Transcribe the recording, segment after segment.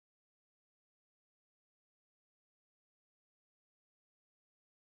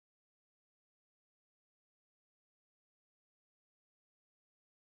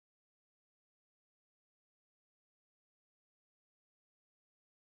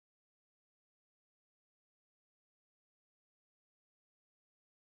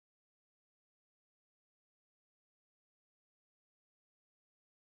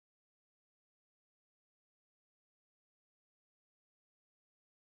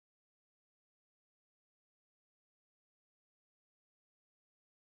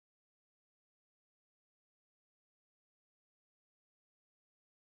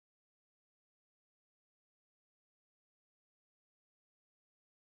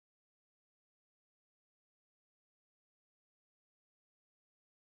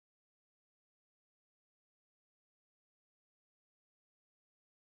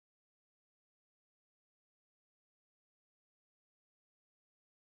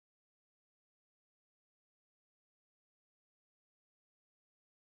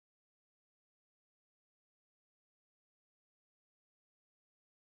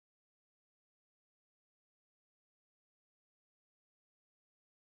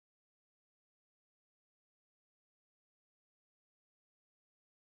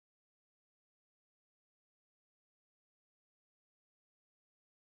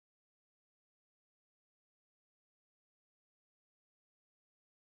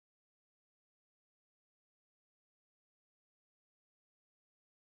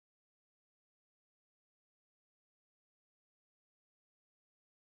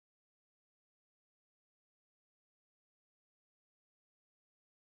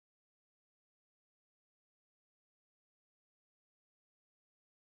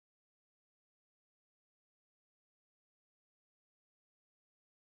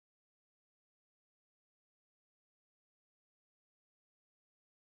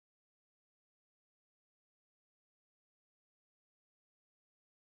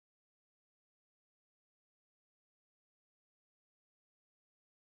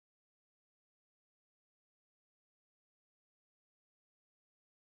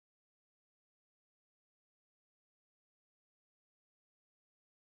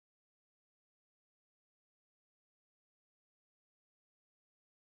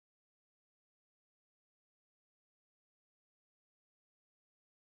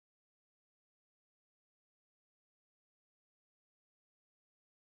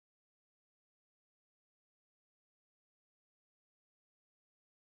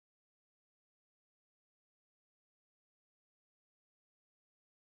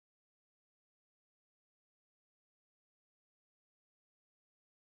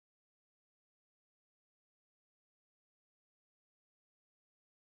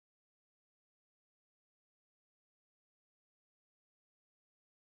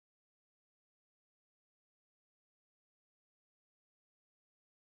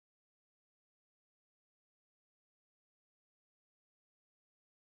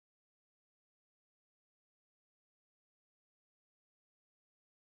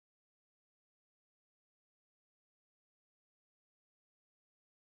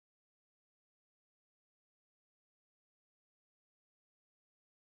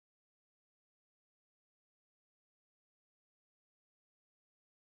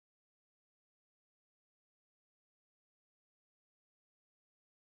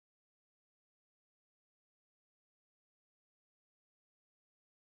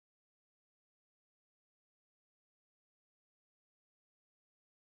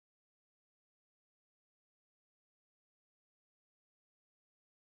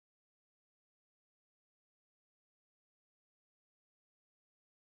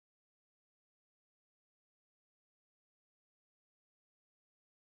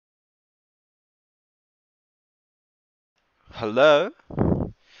Hello?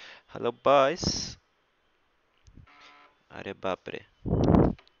 Hello, boys. Are bapre.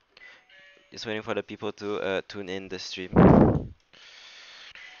 Just waiting for the people to tune in the stream.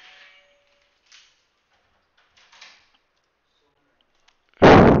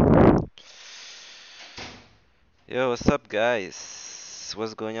 Yo, what's up, guys?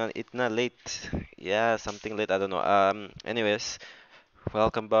 What's going on? It's not late. Yeah, something late. I don't know. Anyways,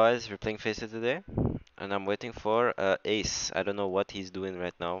 welcome, boys. We're playing Face It today, and I'm waiting for Ace. I don't know what he's doing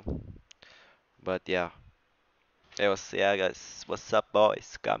right now, but yeah. Hey, yeah, guys. What's up,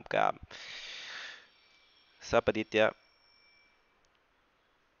 boys? Come. What's up, Aditya?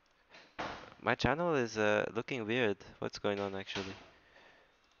 My channel is looking weird. What's going on actually?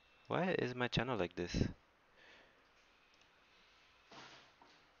 Why is my channel like this?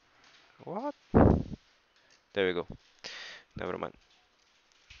 What? There we go. Never mind.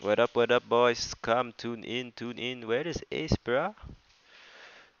 What up, boys? Come, tune in. Where is Ace, bruh?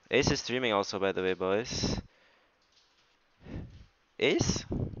 Ace is streaming also, by the way, boys. Ace?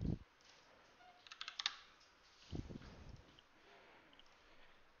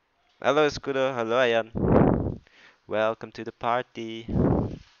 Hello, 𝐼𝐽𝐫𝐿𝐽𝐻𝐿o. Hello, Ayan. Welcome to the party.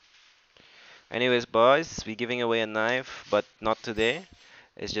 Anyways, boys, we're giving away a knife, but not today.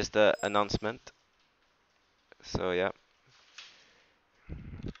 It's just an announcement. So, yeah.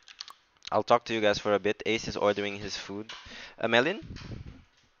 I'll talk to you guys for a bit. Ace is ordering his food. Melin?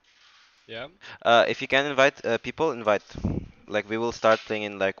 Yeah, If you can invite people, invite. Like, we will start playing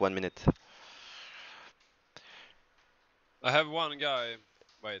in like 1 minute. I have one guy.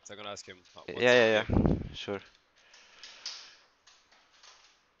 Wait, I'm gonna ask him what's in the Yeah. game. Sure.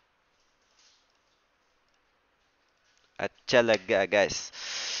 Achalaga, guys.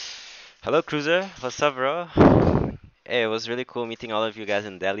 Hello, Cruiser. What's up, bro? Hey, it was really cool meeting all of you guys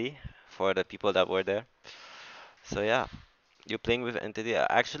in Delhi for the people that were there. So yeah, you're playing with Entity.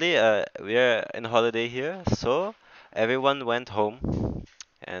 Actually, we're in holiday here, so everyone went home,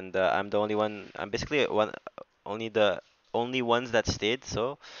 and I'm the only one. I'm basically only the only ones that stayed.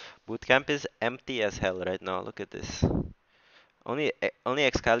 So bootcamp is empty as hell right now. Look at this. Only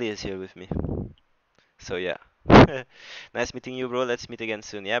𝐏𝐞𝐫𝐤𝐻𝐿 is here with me. So yeah. Nice meeting you, bro. Let's meet again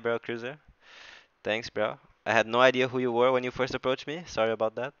soon. Yeah, bro, Cruiser. Thanks, bro. I had no idea who you were when you first approached me. Sorry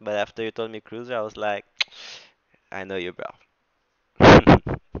about that. But after you told me Cruiser, I was like, I know you, bro.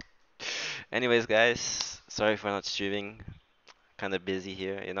 Anyways, guys, sorry for not streaming. Kind of busy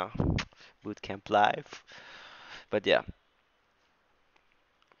here, you know. Bootcamp live. But yeah,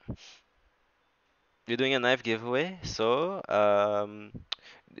 we're doing a knife giveaway. So,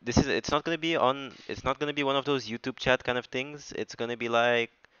 it's not gonna be one of those YouTube chat kind of things. It's gonna be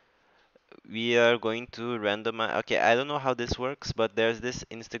like we are going to randomize. Okay, I don't know how this works, but there's this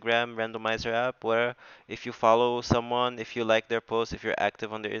Instagram randomizer app where if you follow someone, if you like their post, if you're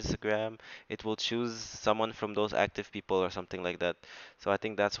active on their Instagram, it will choose someone from those active people or something like that. So I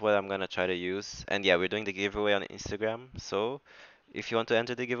think that's what I'm gonna try to use. And yeah, we're doing the giveaway on Instagram. So if you want to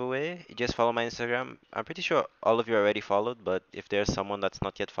enter the giveaway, just follow my Instagram. I'm pretty sure all of you are already followed, but if there's someone that's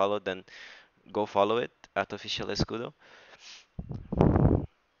not yet followed, then go follow it at official escudo.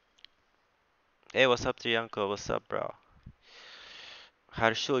 Hey, what's up, Trianko? What's up, bro?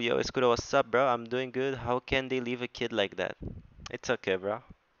 Harshul, yo, Escudo, what's up, bro? I'm doing good. How can they leave a kid like that? It's okay, bro.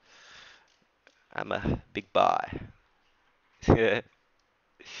 I'm a big boy. But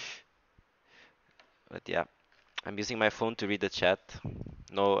yeah, I'm using my phone to read the chat.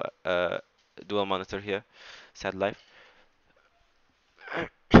 No dual monitor here. Sad life.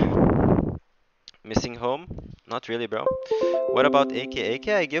 Missing home? Not really, bro. What about 𝐏𝐸𝐸?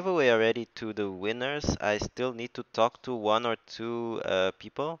 𝐏𝐸𝐸 I gave away already to the winners. I still need to talk to one or two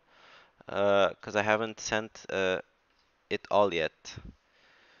people. Cause I haven't sent it all yet.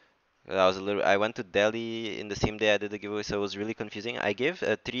 I went to Delhi in the same day I did the giveaway, so it was really confusing. I gave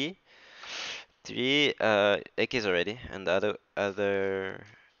three AKs already, and the other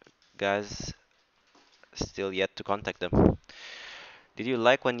guys still yet to contact them. Did you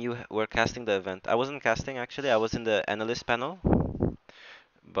like when you were casting the event? I wasn't casting actually. I was in the analyst panel,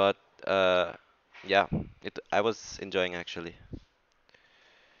 but uh, yeah, I was enjoying actually.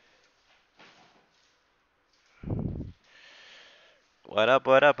 What up?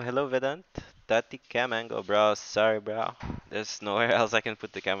 What up? Hello, Vedant. Tati cam angle, bro. Sorry, bro. There's nowhere else I can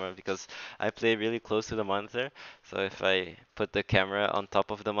put the camera because I play really close to the monitor. So if I put the camera on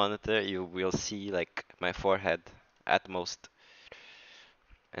top of the monitor, you will see like my forehead at most.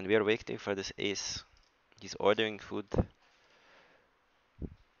 And we are waiting for this Ace. He's ordering food.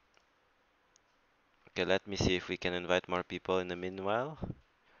 Okay, let me see if we can invite more people in the meanwhile.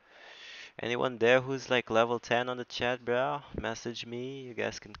 Anyone there who's like level 10 on the chat, bro? Message me. You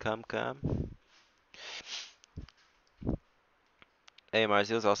guys can come. Hey,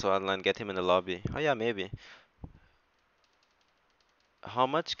 Marzio's also online. Get him in the lobby. Oh yeah, maybe. How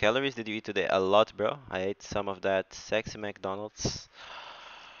much calories did you eat today? A lot, bro. I ate some of that sexy McDonald's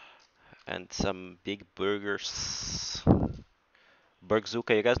and some big burgers.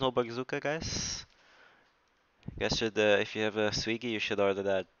 𝐼𝐽𝐻𝐿𝐽𝐻, you guys know 𝐼𝐽𝐻𝐿𝐽𝐻, guys? You guys should, if you have a Swiggy, you should order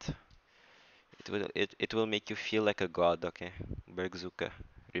that. It will make you feel like a god, okay? 𝐼𝐽𝐻𝐿𝐽𝐻.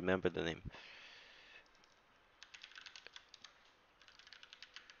 Remember the name.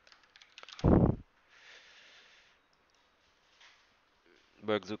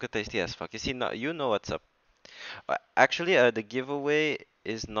 𝐼𝐽𝐻𝐿𝐽𝐻 tasty as fuck. You see, no, you know what's up. Actually, the giveaway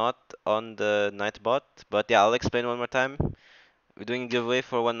is not on the Nightbot, but yeah, I'll explain one more time. We're doing a giveaway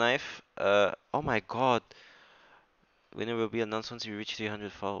for one knife. Oh my god. Winner will be announced once you reach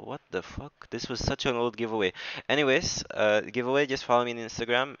 300 followers. What the fuck? This was such an old giveaway. Anyways, giveaway, just follow me on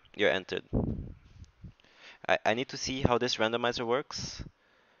Instagram. You're entered. I need to see how this randomizer works.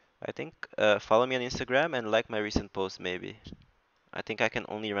 I think follow me on Instagram and like my recent post maybe. I think I can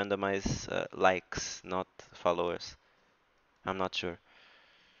only randomize likes, not followers. I'm not sure.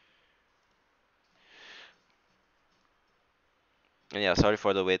 And yeah, sorry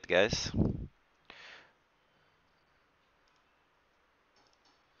for the wait, guys.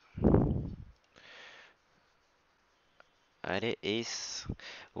 Are Ace?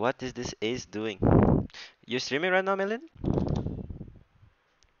 What is this Ace doing? You streaming right now, Melin?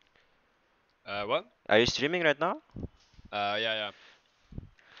 What? Are you streaming right now? Yeah.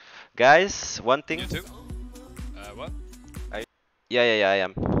 Guys, one thing. YouTube? What? Yeah, I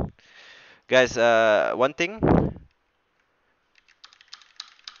am. Guys, one thing.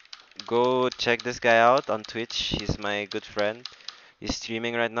 Go check this guy out on Twitch. He's my good friend. He's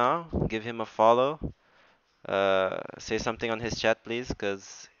streaming right now. Give him a follow. Say something on his chat, please,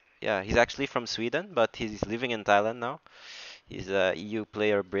 cause yeah, he's actually from Sweden, but he's living in Thailand now. He's a EU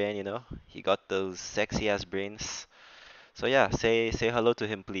player brain, you know. He got those sexy ass brains. So yeah, say hello to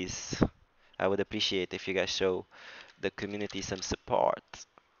him, please. I would appreciate if you guys show the community some support.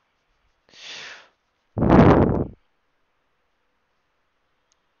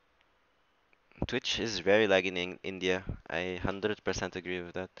 Twitch is very lagging in India. I 100% agree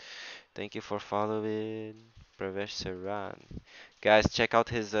with that. Thank you for following Pravesh Saran. Guys, check out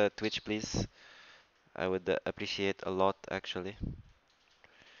his Twitch, please. I would appreciate a lot, actually.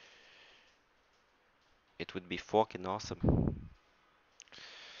 It would be fucking awesome.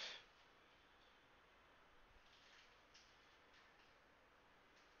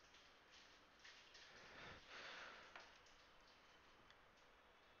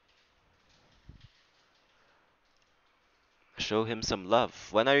 Show him some love.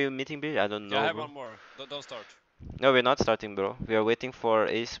 When are you meeting, Beer? I don't Yeah, I know, have bro. one more. Don't start. No, we're not starting, bro. We are waiting for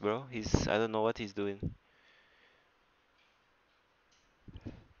Ace, bro. I don't know what he's doing.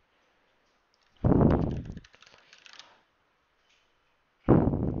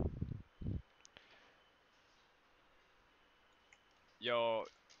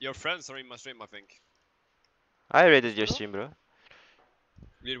 Your friends are in my stream, I think. I rated your stream, bro.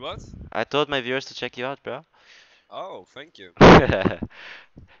 Did what? I told my viewers to check you out, bro. Oh, thank you.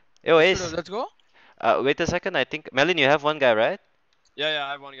 Yo, Ace. Let's go. Wait a second. I think Melin, you have one guy, right? Yeah,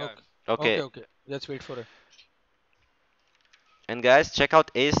 I have one guy. Okay. Okay. Let's wait for it. And guys, check out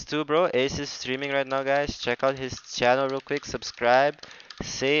Ace too, bro. Ace is streaming right now, guys. Check out his channel real quick. Subscribe.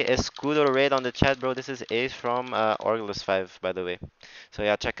 Say escudo raid on the chat, bro. This is Ace from Orgless5, by the way. So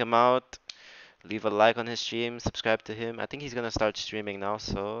yeah, check him out. Leave a like on his stream. Subscribe to him. I think he's gonna start streaming now.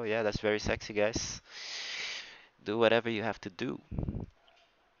 So yeah, that's very sexy, guys. Do whatever you have to do.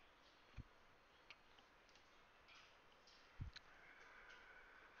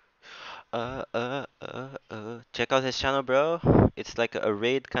 Check out his channel, bro. It's like a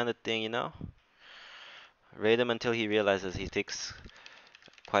raid kind of thing, you know? Raid him until he realizes. He takes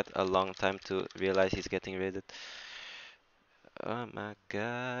quite a long time to realize he's getting raided. Oh my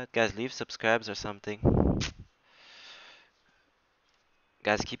god. Guys, leave subscribes or something.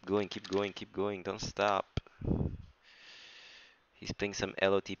 Guys, keep going. Don't stop. He's playing some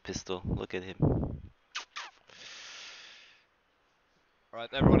LOT pistol. Look at him.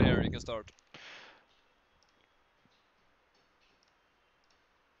 Alright, everyone here, you can start.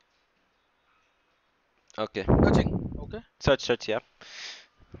 Okay. Searching. Okay. Search, yeah.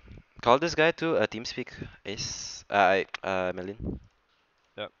 Call this guy to TeamSpeak. Ace. Melin.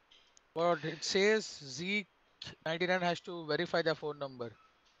 Yeah. But it says 𝐼𝐽𝐻99 has to verify their phone number.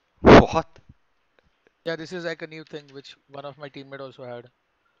 What? Yeah, this is like a new thing which one of my teammate also had.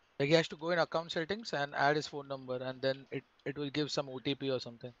 Like he has to go in account settings and add his phone number, and then it will give some OTP or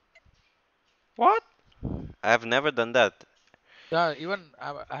something. What? I have never done that. Yeah, even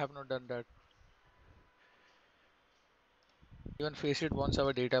I have not done that. Even Faceit wants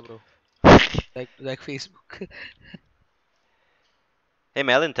our data, bro. Like Facebook. Hey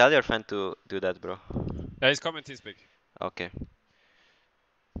Melon, tell your friend to do that, bro. Yeah, he's coming to speak. Okay.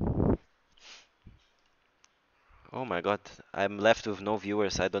 Oh my god, I'm left with no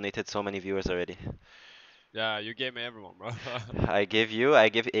viewers. I donated so many viewers already. Yeah, you gave me everyone, bro. I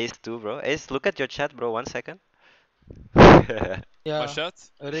give Ace too, bro. Ace, look at your chat, bro. 1 second. My Yeah, shot?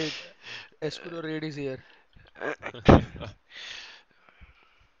 Raid. Escudo Raid is here.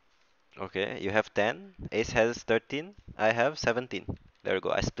 Okay, you have 10. Ace has 13. I have 17. There we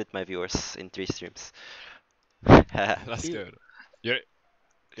go. I split my viewers in 3 streams. That's good. You're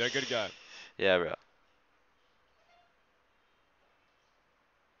a good guy. Yeah, bro.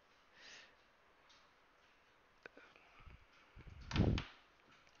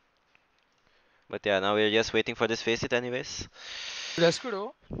 But yeah, now we're just waiting for this face it anyways.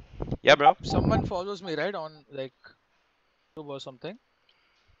 Escudo. Yeah, bro. Someone follows me, right, on like YouTube or something.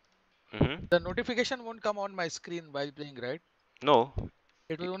 The notification won't come on my screen while playing, right? No.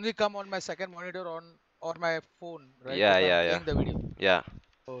 It will only come on my second monitor or my phone, right? Yeah, If I'm yeah, yeah. playing the video. Yeah.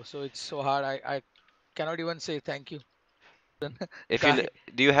 Oh, so it's so hard. I cannot even say thank you. If you Guy.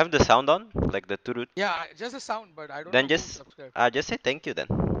 do you have the sound on, like the turut? Yeah, just a sound, but I don't Then know who just subscribed. just say thank you then.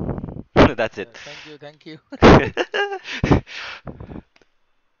 That's it. Thank you.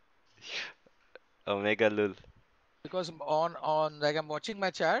 Omega lul. Because on like I'm watching my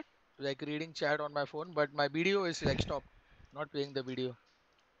chat, like reading chat on my phone, but my video is like stopped, not playing the video.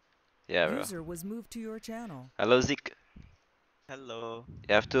 Yeah, bro. User was moved to your channel. Hello, Zeke. Hello.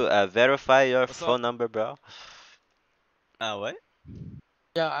 You have to verify your What's phone up? number, bro. What?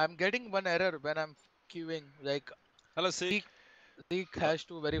 Yeah, I'm getting one error when I'm queuing. Like Hello, Seek. Zeke has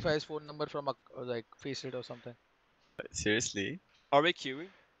to verify his phone number from a like Faceit or something. Seriously? Are we queuing?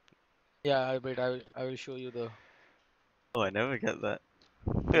 Yeah, I will show you the. Oh, I never get that.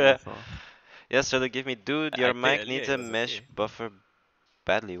 Yeah. Before. Yes, so give me, dude. I Your did mic earlier, needs it a was mesh okay. buffer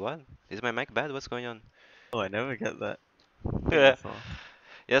badly. What? Is my mic bad? What's going on? Oh, I never get that. Yeah. Before.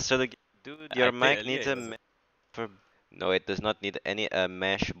 Yes, so dude. Your I did mic earlier, needs it a was mesh buffer. No, it does not need any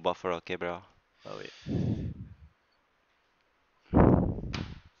mesh buffer. Okay, bro. Oh, wait.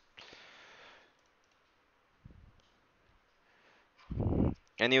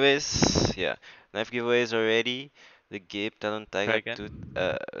 Anyways, yeah. Knife giveaways already. The Gabe Talent Try Tiger again.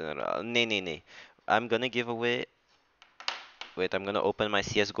 to nay. I'm gonna give away. Wait, I'm gonna open my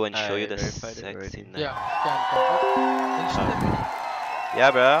CSGO and show you I the verified it sexy already. knife. Yeah, can. Instantly. Yeah,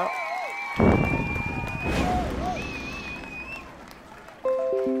 bro.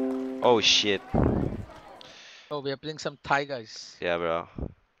 Oh shit. Oh, we are playing some Thai guys. Yeah, bro.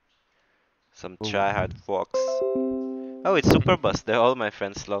 Some Ooh. tryhard fox. Oh, it's Super Bus. They're all my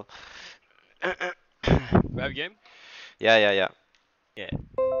friends, lol. We have game? Yeah. Yeah.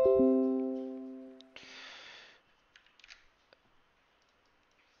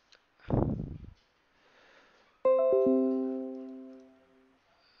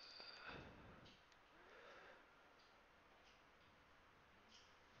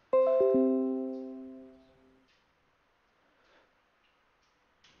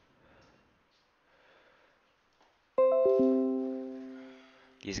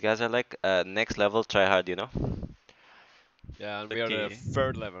 These guys are like next level tryhard, you know? Yeah, and we are the Okay.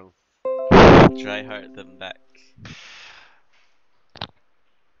 3rd level. Try hard them back.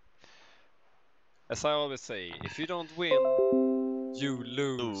 As I always say, if you don't win, you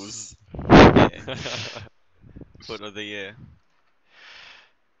lose. Yeah. Quote of the year.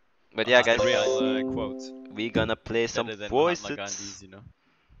 But yeah, That's guys, the real quote. we gonna play some Better than Mahatma voices. Gandhi's, you know.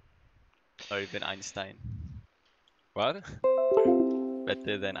 Or even Einstein. What?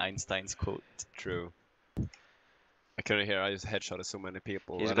 Better than Einstein's quote. True. I couldn't hear. I just headshotted so many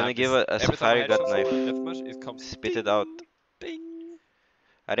people. He's and gonna I give just, a every time I safari gut headshot knife. someone in deathmatch, it comes Spit it ding, out. Bing.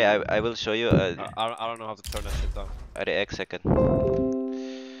 I will show you I don't know how to turn that shit down. X second.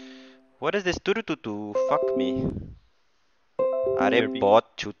 What is this turututu? Fuck me. Are Kirby.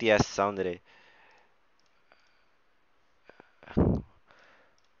 bot chuti ass sound re.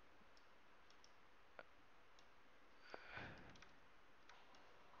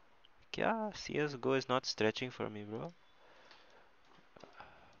 Kya? CSGO is not stretching for me, bro.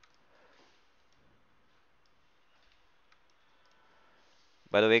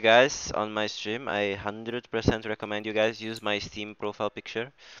 By the way, guys, on my stream, I 100% recommend you guys use my Steam profile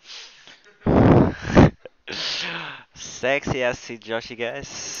picture. Sexy ass Joshi,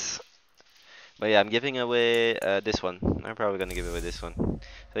 guys. But yeah, I'm giving away this one. I'm probably gonna give away this one.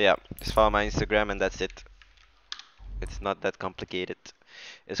 So yeah, just follow my Instagram and that's it. It's not that complicated.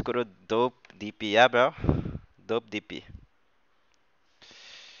 It's called Dope DP, yeah, bro. Dope DP.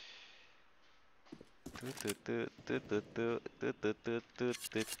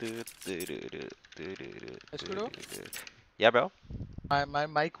 Escudo? Yeah, bro. My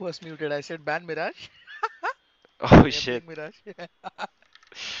mic was muted. I said ban Mirage. Oh shit. Mirage.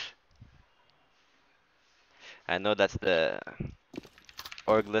 I know that's the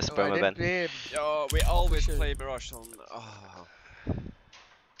Orgless No, I perma ban. didn't play. Yo, we always Official. play Mirage on. Oh.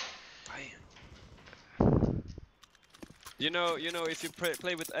 Damn. You know, if you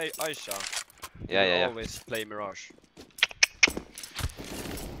play with 𝐼𝐽𝐻𝐿𝐽𝐻𝐿, Yeah, you yeah, yeah. always play Mirage.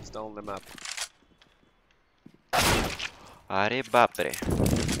 It's the only map. Are bapre.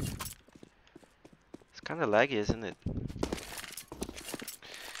 It's kinda laggy, isn't it?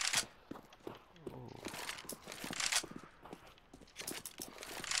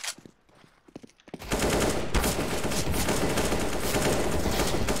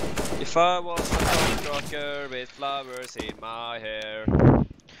 If I was a rocker with flowers in my hair.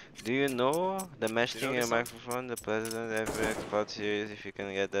 Do you know the mesh You thing know in your this song? microphone? The president HyperX Pod series, if you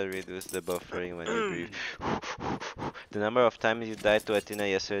can get that, reduce the buffering when you breathe. The number of times you died to Athena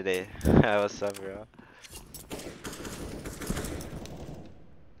yesterday. What's up, bro?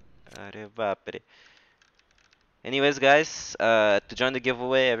 Are bapre. Anyways, guys, to join the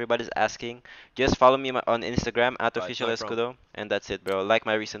giveaway, everybody's asking. Just follow me on Instagram at Right, official no problem. Escudo, and that's it, bro. Like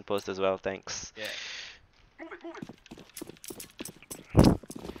my recent post as well. Thanks. Yeah.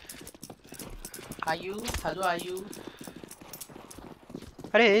 Are you? Hello, are you?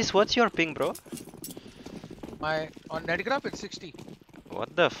 Hey, Ace, what's your ping, bro? My on Netgraph it's 60.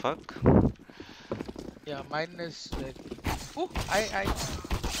 What the fuck? Yeah, mine is like. Oh, I.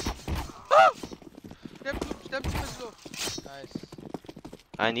 Ah! Step two, let's go. Nice.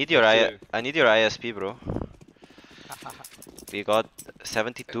 I need your I need your ISP, bro. We got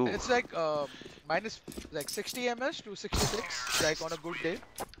 72. It's like mine is like 60 ms to 66, like on a good day.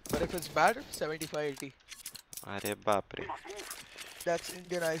 But if it's bad, 75, 80. Are bapre. That's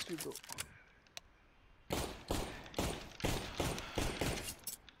Indian ISP, bro.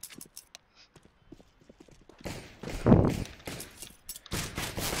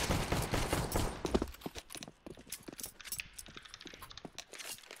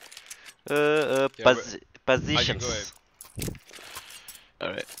 Positions.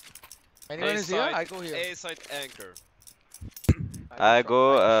 Alright. Anyone is here? I go here. A site anchor. I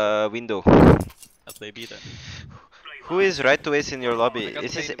go window. I'll play B then. Who is right to Ace in your lobby? I got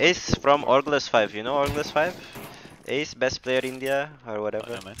Is this paid. Ace from Orgless 5? You know Orgless 5? Ace, best player India or Oh, whatever.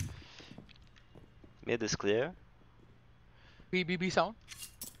 never mind. Mid is clear. B sound.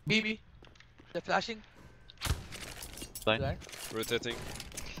 B. They're flashing. Fine. Right. Rotating.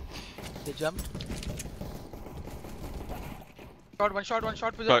 They jump. One shot for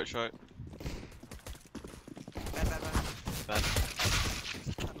Short, short. Bad.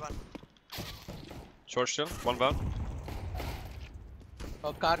 Short still. One bound.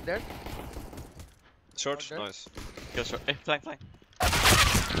 Car dead. Short. Okay. Nice. Kill short. Hey, flank, flank.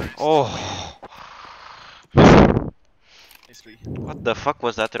 Oh, Nice three. what the fuck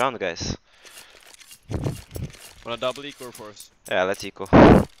was that round, guys? Wanna double eco force? Yeah, let's eco.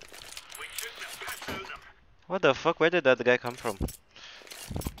 What the fuck? Where did that guy come from?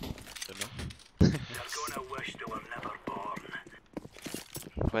 Don't know.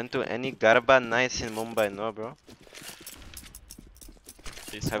 Went to any Garba nights in Mumbai, no, bro?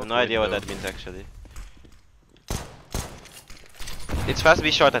 They I have smoke no idea what window. that means actually. It's fast B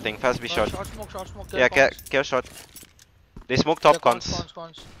short, I think. Fast B short. Short smoke. Yeah, care short. They smoke top cons.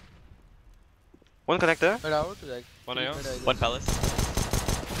 Cons. One connector. Mid out, like. One AO. One palace.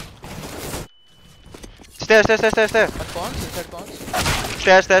 Stair. One cons, inside cons.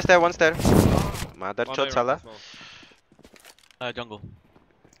 Stair. One stair. Mother One chod AO sala. as well. Jungle.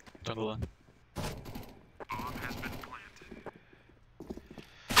 Jungle one.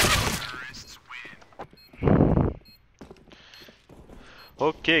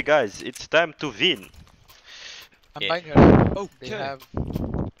 Okay, guys, it's time to win. I'm Yeah. buying here. Oh, they Okay. have.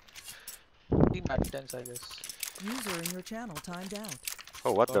 Team at 10s, I guess. User in your channel timed out.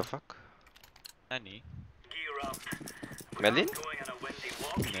 Oh, what the Oh. fuck? Nani. Melin? Nani.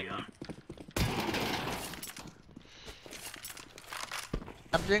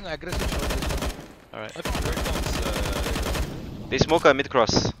 I'm playing aggressive short this one. Alright. Here comes. They smoke a mid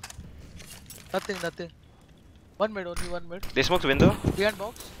cross. Nothing. Only one mid. They smoked window. Behind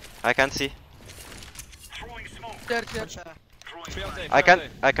box. I can't see. There. Three out A, I three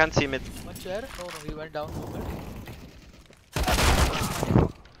out can't see mid. A. chair. No, he went down.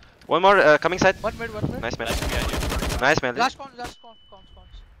 One more coming side. One mid. Nice man. Nice man. Last con.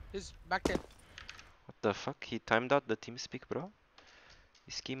 He's back 10. What the fuck? He timed out the team speak, bro.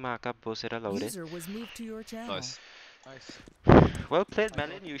 𝐼𝐽𝐸𝐿𝐽𝐻𝐿. User was moved to your channel. Nice. Well played,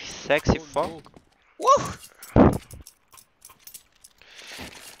 Melin, you sexy fuck. Woo!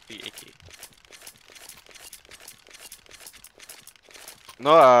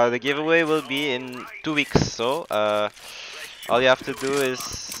 No, the giveaway will be in 2 weeks, so all you have to do is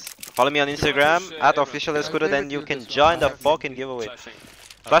follow me on Instagram at @official_escudo, then you can join the fucking giveaway.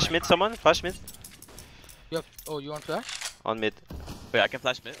 Flash mid, someone? Flash mid? Oh, you want flash? On mid. Wait, I can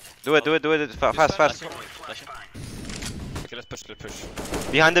flash mid. Do it, fast. Flashing. Okay, let's push.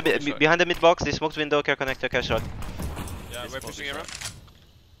 Behind the mid box, they smoked window, care connector, care shot. Yeah, we're pushing around.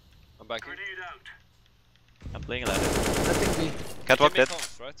 I'm back. I'm playing ladder. Nothing B. Catwalk dead.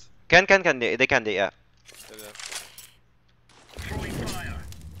 Right? Can, they can, yeah.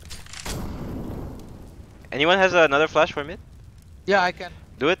 Anyone has another flash for mid? Yeah, I can.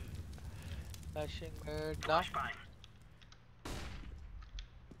 Do it. Flashing mid now.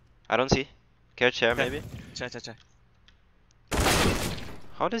 I don't see. Care chair, maybe? Try.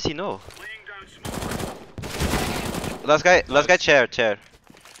 How does he know? Last guy chair. Yeah.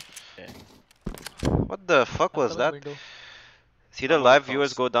 What the fuck was that? Window. See the live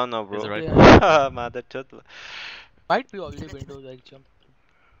viewers go down now, bro. Is it right? Yeah. Mother chut. Might be already windows like jump.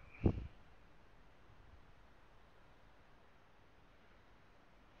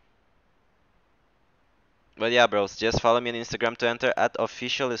 But yeah, bros, just follow me on Instagram to enter at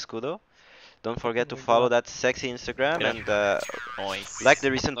 @official_escudo. Don't forget to follow that sexy Instagram and Nice. like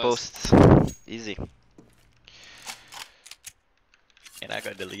the recent Nice. posts. Easy. And I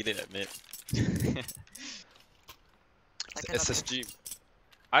got deleted at mid. SSG.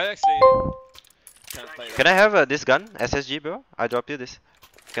 I actually can't play that. Can I have this gun, SSG, bro? I drop you this.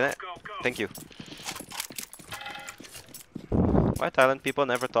 Can I? Thank you. Why Thailand people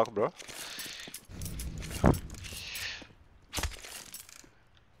never talk, bro?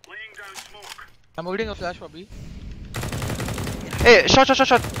 I'm holding a flash for B. Hey, shot! Oh,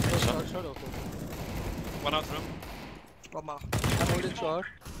 short, okay. One out room. I'm holding short.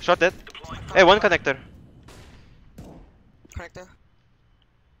 Shot dead. Hey, one connector. Connector.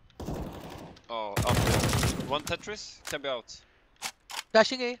 Oh, up. One Tetris can be out.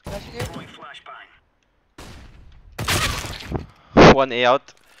 Flashing A. One A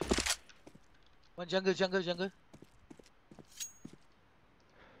out. One jungle.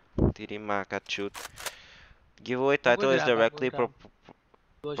 𝐇𝐚𝐫𝐿𝐽𝐻𝐿. Giveaway title is directly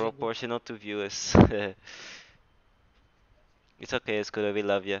proportional to viewers. It's okay, Escudo, we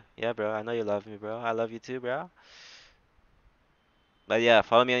love you. Yeah, bro, I know you love me, bro. I love you too, bro. But yeah,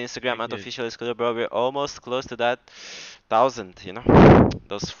 follow me on Instagram at @official_escudo, bro. We're almost close to that 1,000, you know?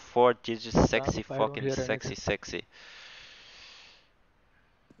 Those 4 digits, sexy, fucking sexy.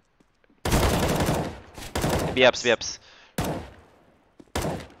 B ups.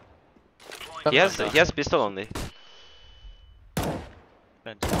 He has pistol only.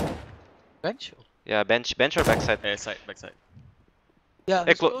 Bench? Yeah, bench or backside. Backside. Yeah,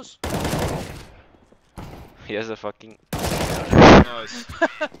 Hey, he's close. He has a fucking Nice.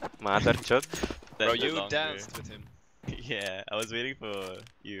 mother chut. Bro, you danced with him. Yeah, I was waiting for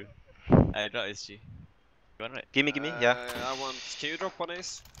you. I dropped SG. You want right? Gimme, yeah. I want. Can you drop one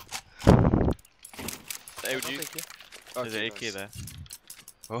ace? Thank AUG? you. There's an AK nice. there.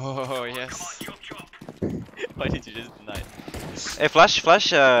 Oh, yes. Why did you just deny? Hey,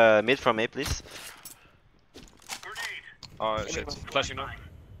 flash mid from A, please. Oh shit. Flashing now.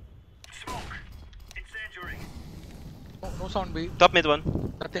 No sound B. Top mid one.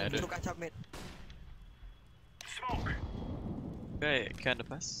 Nothing. Yeah, Look at top mid. Okay, can the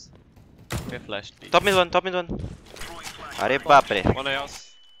pass? Okay, flash. Please. Top mid one. Are papre. One A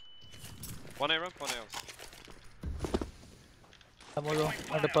house. One A ramp, one A house. I'm also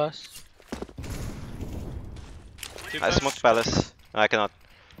underpass. I smoked palace. No, I cannot.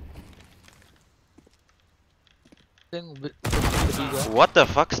 What the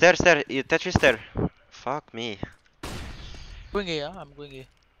fuck? Stair. Tetris stair. Fuck me. Going A, yeah? I'm going A.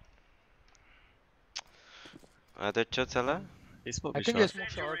 Other chotala? He spoke I think they smoke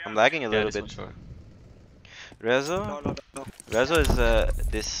short. I'm lagging a Yeah, little they bit. smoke short. Rezo? No. Rezo is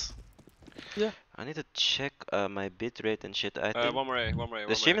this. Yeah. I need to check my bitrate and shit. I think One more A.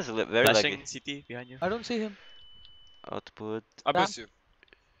 the stream is very Flashing laggy. CT behind you. I don't see him. Output. I miss you.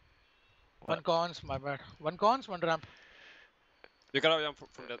 One cons, my bad. One cons, one ramp. You gotta jump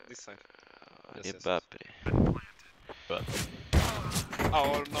from this side. Yes. Papre.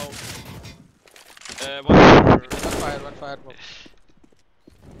 Oh no. One fire.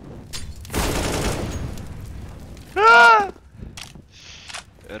 Ah!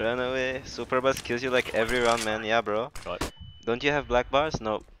 Run away. Super bus kills you like every round, man. Yeah, bro. God. Don't you have black bars?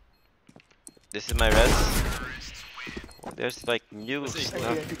 No. This is my res. Oh, there's like new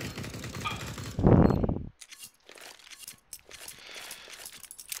stuff.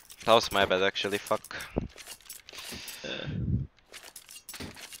 That was my bad actually, fuck.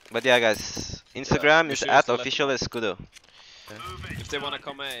 But yeah guys, Instagram is at official 𝐼𝐽𝐿𝐴. If they wanna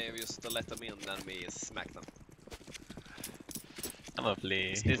come we just let them in and we smack them. I'm gonna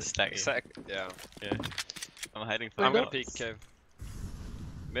play. It's stack. Yeah. I'm hiding for I'm gonna peek cave.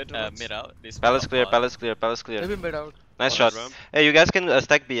 Mid out. This Palace clear, palace clear, palace clear. Maybe mid out. Nice shot. Hey, you guys can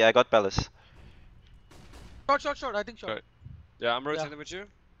stack B, I got palace. Short, I think short. Yeah, I'm rotating with you.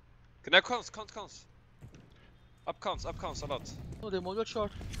 Now cons. Up cons a lot. No, they moved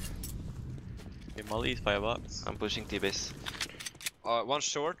short. Okay, Molly's firebox. I'm pushing T-base. One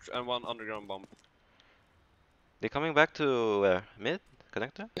short and one underground bomb. They coming back to where? Mid?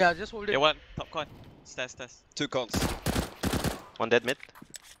 Connector? Yeah, just hold it. Yeah, one top con. Stairs. 2 cons. One dead mid.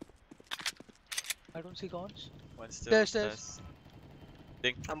 I don't see cons. One still. Stairs.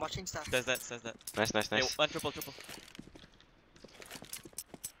 Ding. I'm watching stuff. Stairs that. Nice. Yeah, one triple.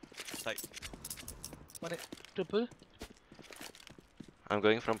 Tight. One triple. I'm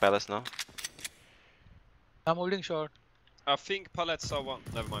going from palace now. I'm holding short. I think pallets saw one.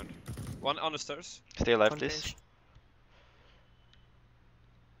 Never mind. One on the stairs. Stay alive One please. bench.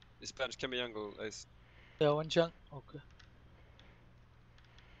 This bench can be jungle. Ace. Yeah, one chunk. Okay.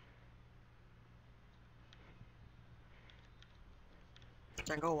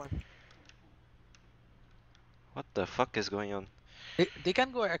 Jungle one. What the fuck is going on? They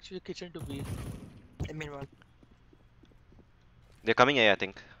can go actually kitchen to B. I mean one. They're coming A, I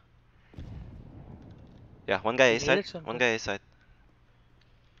think. Yeah, one guy A Need side, it somewhere. one guy A side.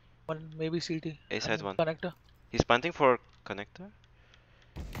 One maybe CT. A side one. Connector. He's planting for connector?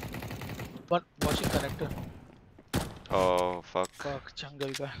 One watching connector. Oh fuck. Fuck,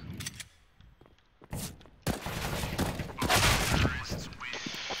 jungle guy.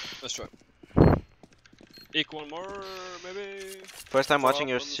 Let's try. Equal more, maybe. First time watching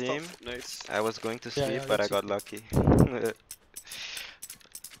your On the stream, top. Nice. I was going to Yeah, sleep yeah, but I let's got see. lucky.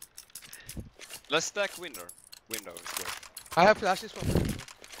 Let's stack window. Window is good. I have flashes for me.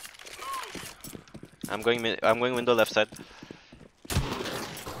 I'm going window left side.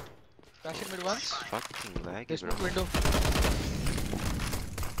 Flashing mid once. Fucking laggy There's bro. no window.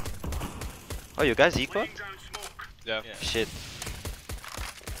 Oh, you guys equal? Yeah. Shit.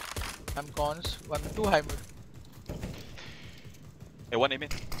 I'm cons. 2 high mid. Hey, one aim in.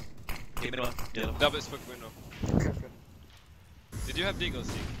 Aim in one. Yellow. Double is book window. Okay. Did you have deagles,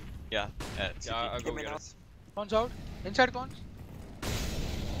 Zeke? Yeah. Yeah, I'll go Give me get now. it. Cons out. Inside cons.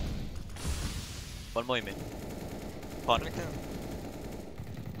 One more aim in. Con. Right there.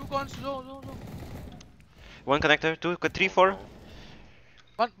 2 cons. Low. One connector, 2, 3, 4.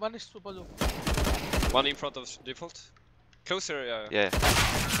 One is super low. One in front of default. Closer, yeah. Yeah.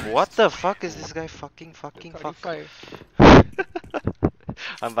 What the fuck is this guy fucking fuck? 35.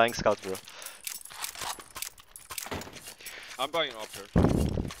 I'm buying scout bro. I'm buying up here.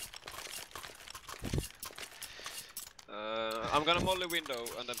 I'm gonna molly window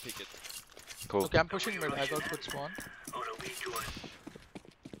and then pick it. Cool. Okay, I'm pushing mid. I got good spawn.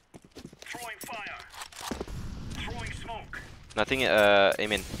 Nothing,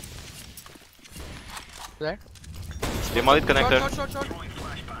 aim in. There. Demolid connector. Short.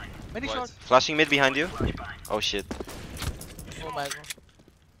 Many Right. short. Flashing mid behind you. Oh shit. Oh my god.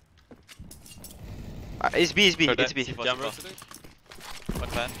 It's B. Sure, It's that B. C4, Yeah, I'm C4. rotating. One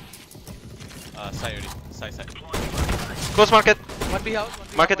fan. Side already. Side. Close market. One B house.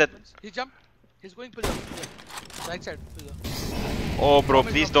 Market dead. He jumped. He's going pillar. Yeah. Right side pillar. Oh bro,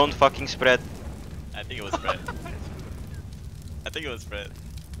 please don't fucking spread. I think it was spread.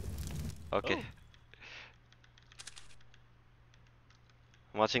 Okay. Oh.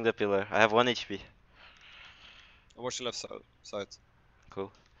 I'm watching the pillar. I have 1 HP. I watch the left side. Cool.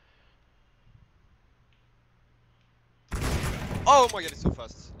 Oh my god, it's so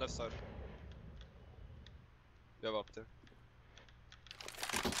fast. Left side. You have up there.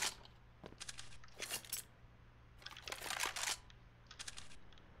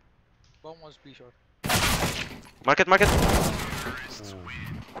 Bomb was B short. Market.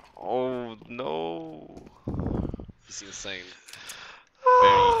 Oh no. It's insane.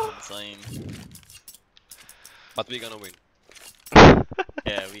 Very insane. But we're gonna win.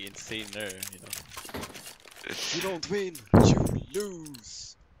 Yeah, we insaner, you know. You don't win, you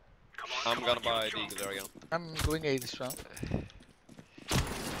lose. I'm gonna buy the eagle there again. I'm going A this round.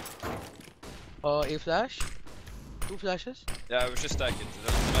 A flash. 2 flashes. Yeah, we should stack it.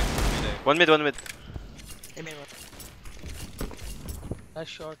 Like 3 days. One mid. A main one. Nice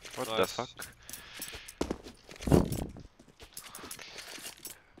shot. What the Nice. fuck?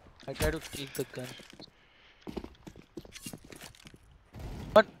 I try to take the gun.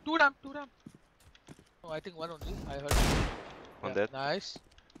 But 2 ramp. No, I think 1 only. I heard. One Yeah, dead. Nice.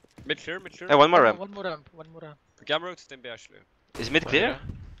 Mid clear, mid clear. Hey, one more ramp. One more ramp. Gamma rotate in B actually. Is mid clear?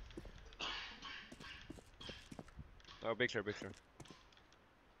 Oh, big clear, big clear.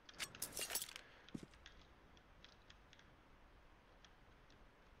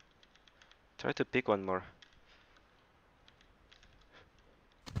 Try to pick one more.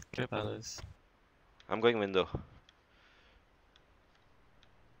 Clear palace. I'm going window.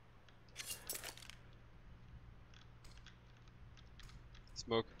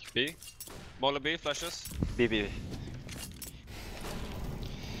 Smoke B. Mola B, flashes. B.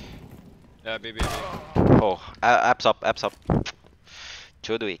 Yeah, B. Oh, apps up.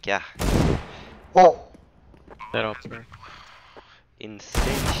 𝐏𝐞𝐫𝐤𝐡, yeah. They're up there.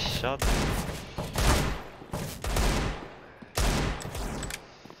 Insane shot.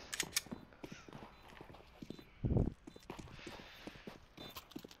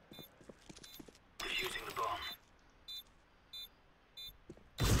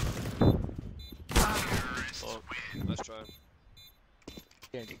 Oh, let's try.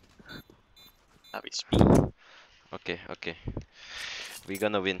 That was speed. Okay. We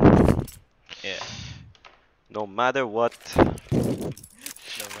gonna win. Yeah. No matter what. No matter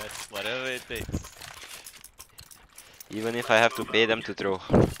whatever it takes. Even if I have to pay them to throw.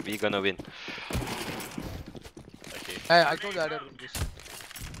 We gonna win. Okay. I told the other room this.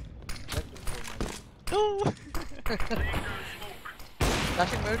 No!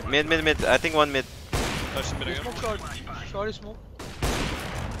 Flashing mid. Mid. I think one mid. Flash mid again. Smoke short. Short is smoke.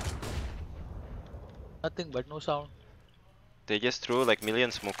 Nothing but no sound. They just threw like million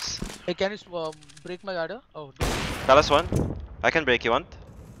smokes. Hey, can you break my ladder? Oh, don't. Palace one. I can break, you want?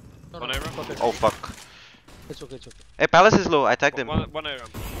 No, One no, area? fuck it. Oh fuck. It's okay. Hey, Palace is low. I tagged him. One area.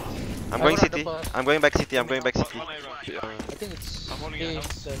 I'm I going want city. underpass. I'm going back city. One area. I think it's I'm holding A it house.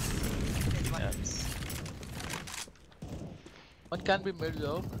 itself. Yes. One can be mid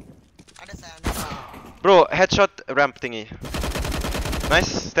though. Understand. Bro, headshot ramp thingy. Nice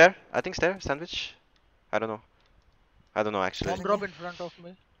stair. I think stair sandwich. I don't know actually. Bomb drop in front of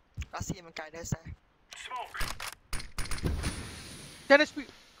me. I see him in guidance there. 10 HP.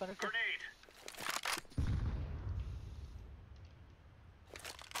 Connected.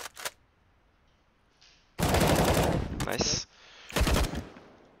 Nice.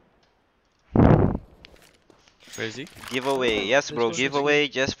 Where is he? Giveaway. Yes, bro. Let's go, Giveaway.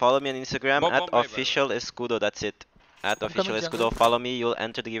 Just follow me on Instagram Bomb at bay, by the way. official 𝐼𝐽𝐿𝐴. That's it. At I'm official coming 𝐼𝐽𝐿𝐴. jungle. Follow me. You'll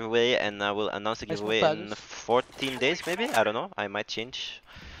enter the giveaway, and I will announce the I smoke giveaway in palace. 14 days, maybe. I don't know. I might change.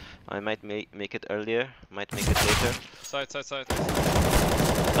 I might make it earlier. Might make it later. Side. 10 HP.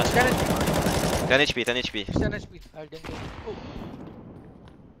 10 HP. 10 HP. 10 HP. I'll dink it. Oh.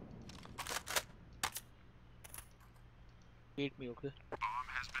 Beat me, okay?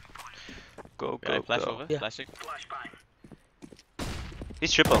 Go. Yeah, flash over. Yeah. Flashing.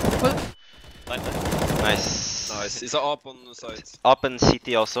 He's triple. Line. Nice. Nice. It's up on the side. Up in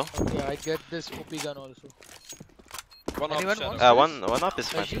CT also. Okay, I get this OP gun also. One up Anyone shadow. wants One up is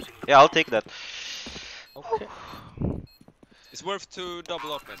fine. Actually? Yeah, I'll take that. Okay. It's worth to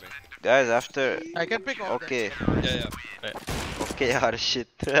double up maybe. Guys, after. I can pick all Okay. Yeah. Okay, hard shit.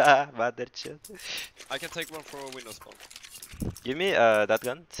 Mother shit. I can take one for a window spawn. Give me that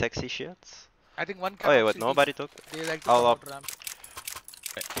gun. Sexy shits. I think one Oh wait, can what? Nobody took? They like to I'll come up. out ramp.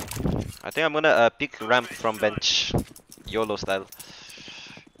 I think I'm gonna pick ramp from bench. YOLO style.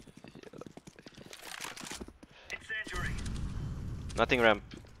 Nothing ramp.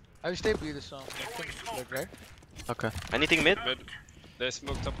 I will stay B this round. I think good, right? Okay. Anything mid? Mid. They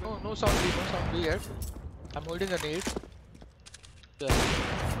smoked up. No sound B yet. I'm holding a nade. Yeah.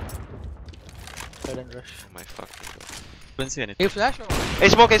 Red and rush. Oh my fucking god. Couldn't see anything. Hey, flash or? Hey,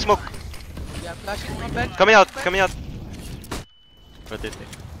 smoke, hey, smoke! Yeah, flashing from bench. Coming out, Bench. coming out. Rotating.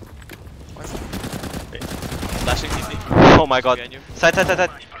 Wait. Flashing CT. Oh my god. Behind you. Side. The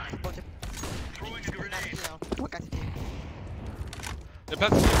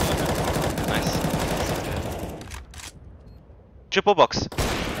path. Nice. Triple box.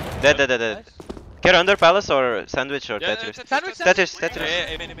 Dead. Nice. Get under palace or sandwich or Yeah, Tetris? Sandwich. Tetris. Yeah,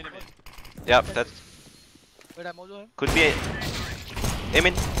 aim in. Yeah, that Wait, I'm also him. could be. Aim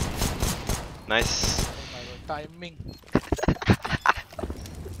in. Nice. Oh my god, timing.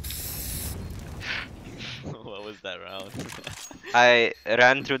 was that round? I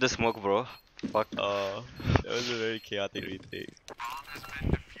ran through the smoke, bro. Fuck. Oh, that was a very chaotic retake.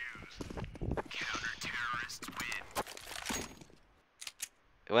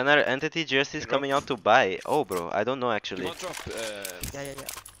 When are entity jerseys coming out to buy? Oh, bro, I don't know You actually. want drop? Yeah.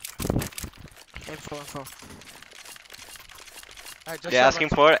 M4. I just They're saw asking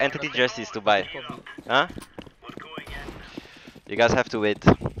one for smoke entity out of jerseys it. to buy. For me. Huh? You guys have to wait.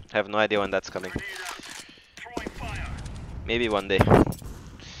 Have no idea when that's coming. Maybe one day.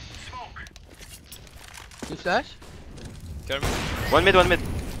 You flash? Carry me. One mid. One B,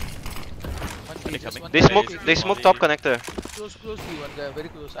 They just coming? one They guy. smoke. They smoke top connector. Close B, one guy, very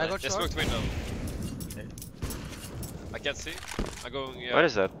close. I got They shot. smoked window. I can't see. I'm going. Yeah. What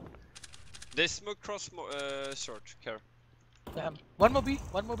is that? They smoke cross short. Care. Damn. One more B.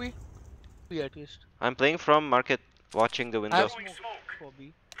 B at least. I'm playing from market, watching the I window. have smoke for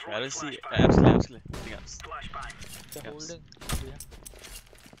B. I don't see. Absolutely. Nothing else. They're Yes. holding. Yeah.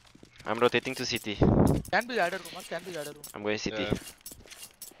 I'm rotating to CT. Can be ladder room, can be ladder room. I'm going CT. Yeah.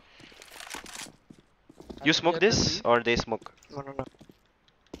 I You can smoke get the this B. or they smoke? No.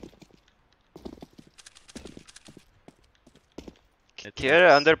 Here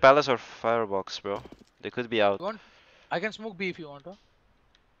under palace or firebox, bro. They could be out. You want? I can smoke B if you want. Huh?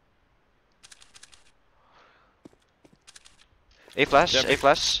 A flash. Yeah, A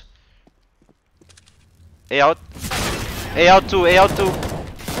flash. A out. A out two. A out two.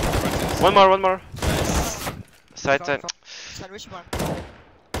 One more. Side. Sandwich one.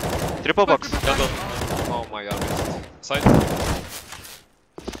 Triple box. Jungle. Oh my god. Side.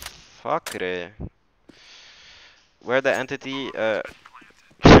 Fuck re. Where the entity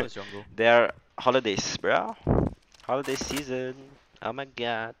That's jungle. they are holidays, bro. Holiday season. Oh my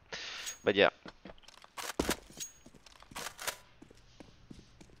god. But yeah.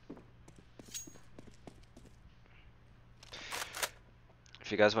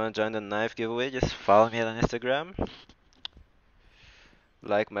 If you guys want to join the knife giveaway, just follow me on Instagram.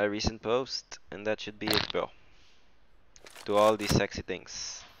 Like my recent post, and that should be it, bro. Do all these sexy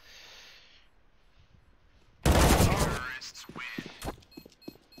things.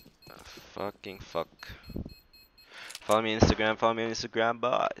 Fucking fuck. Follow me on Instagram,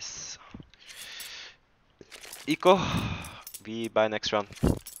 boys. Eco, we buy next round.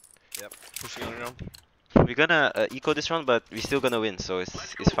 Yep. Pushing on around. We're gonna eco this round, but we're still gonna win, so it's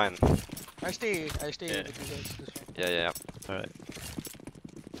fine. I stay Yeah. with you guys this one. Yeah. Alright.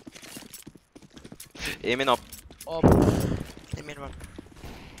 Aiming up. Oh, They made one.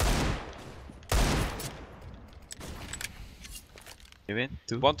 You win?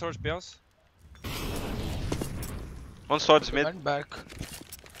 Two? One towards B house. One swords they mid. went back.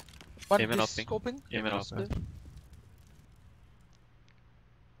 One Aim and is upping. scoping. Aim and Just upping. there.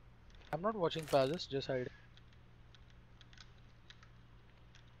 I'm not watching palace, just hide.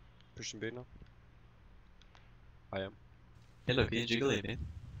 Pushing B now. I am. Hello, can you jiggle it in?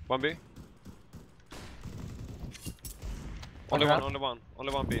 One B. One Only ramp.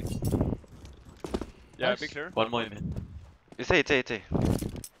 one B. Yeah, Nice. be clear. One more in. It's A.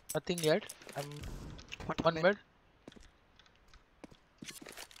 Nothing yet. I'm One one mid. mid.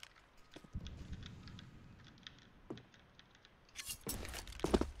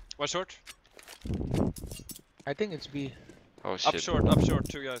 One short. I think it's B. Oh Up shit. short,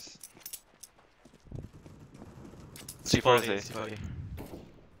 two guys. C4 A, is A. C4 A.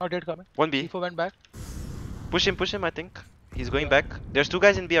 Not yet coming. One B. D4 went back. Push him, I think. He's going Yeah. back. There's two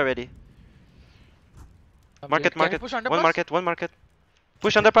guys in B already. I'm Market, here. Can you push One underpass? market.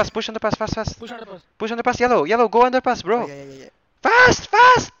 Push underpass, fast. Push underpass. Push underpass, yellow, go underpass, bro. Oh, yeah. Fast!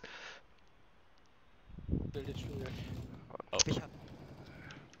 Build it through there. Big shot.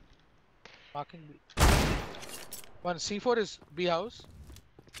 Marking B. One C4 is B house.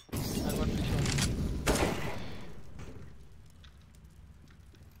 And one B shot.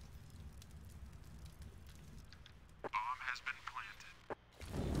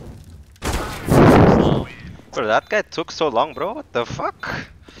 Bro, that guy took so long, bro. What the fuck?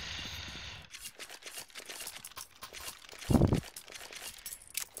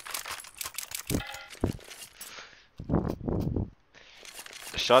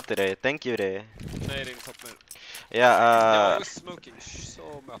 Shot Ray. Thank you, Ray. Nading top mid. Yeah, I was smoking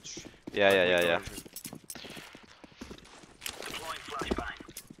so much. yeah.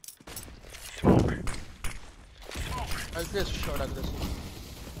 I'll just shot aggressive.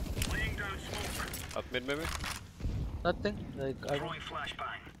 Up mid maybe? Nothing. Like I don't.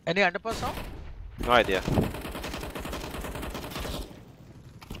 Any underpass now? No idea.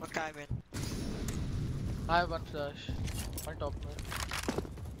 Okay, I'm in. I have one flash. One top mid.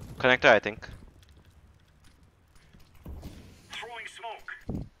 Connector, I think.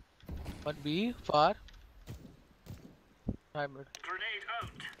 One B, far. High mid.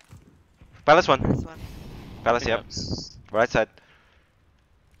 Palace one. Nice one. Palace, yep. Right side.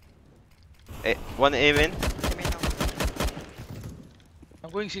 One A win. They main now. I'm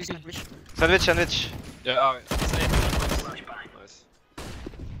going CT. Sandwich. Sandwich, sandwich. Yeah, it's nice.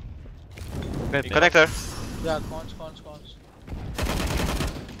 Connector. Yeah, cons.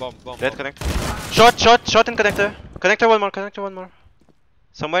 Bomb. Dead connector. Shot in connector. Connector one more.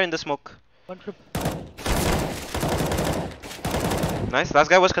 Somewhere in the smoke. 150. Nice. Last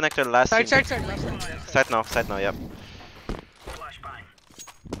guy was connector last Side, scene. last side. Side now, yep.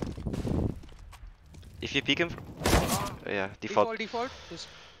 If you peek him, yeah, default. Default. Is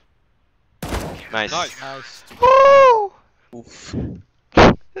Nice. nice. Woo!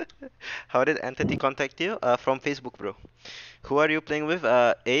 How did Entity contact you? From Facebook, bro. Who are you playing with?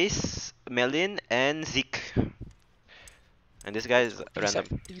 Ace, Melin, and Zeke. And this guy is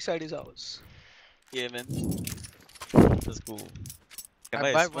random. T-side is ours. Yeah, man. That's cool. I Can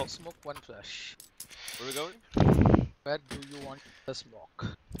I buy smoke? one smoke, one flash. Where we going? Where do you want the smoke?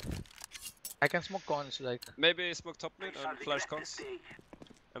 I can smoke cons like. Maybe smoke top mid and flash cons.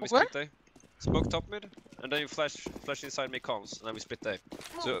 And we Where? split A. Smoke top mid, and then you flash inside me cons, and then we split A.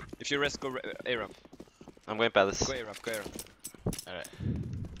 So if you rest, go A ramp. I'm going Palace. Go A ramp. Alright.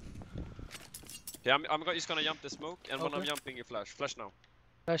 Yeah, I'm just gonna jump the smoke, and when I'm Okay. jumping, you flash. Flash now.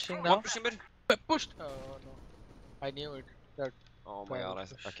 Flashing One now. pushing mid. Pushed. Oh no. I knew it. That Oh my god,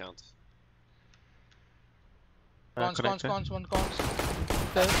 I can't. cons, one cons.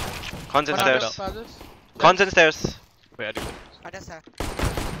 Stairs. Cons and One under stairs. passes. Cons and stairs. Wait, I do it. Others are.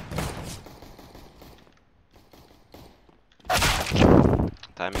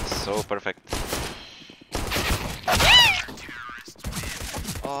 Timing so perfect.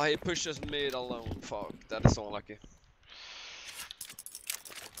 Oh, he pushes mid alone. Fuck, that is so unlucky.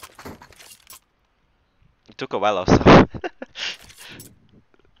 It took a while also.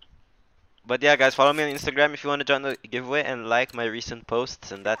 But yeah, guys, follow me on Instagram if you want to join the giveaway and like my recent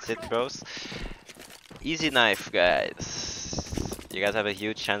posts, and that's it, bros. Easy knife, guys. You guys have a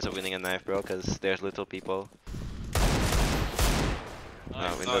huge chance of winning a knife, bro, because there's little people.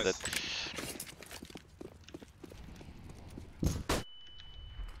 Nice. We know Nice. that.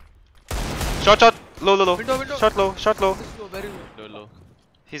 Shot, low. Window. Shot low. This go very low. Low.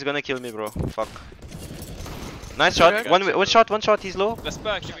 He's gonna kill me, bro. Fuck. Nice shot. Correct. One shot. He's low. Let's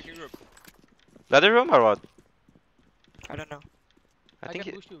back, we can group. Ladder room or what? I don't know. I I think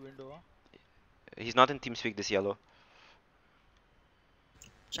can boost you window. he's not in TeamSpeak. This yellow.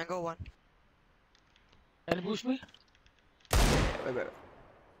 Jungle one. Can you boost me? Wait.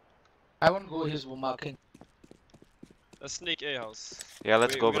 I won't go his marking. Let's sneak A house. Yeah,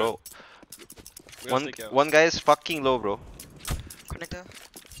 let's go, we bro. We gotta sneak A house. One guy is fucking low, bro. Connector.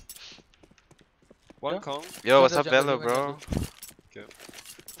 One Yeah. con. Yo, what's the up, jungle, Velo, bro? Okay.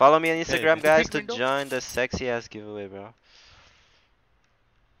 Follow me on Instagram, Hey, guys, pick to window? join the sexy ass giveaway, bro.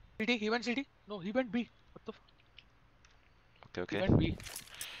 CT, he went CT? No, he went B. What the fuck? He Okay. went B.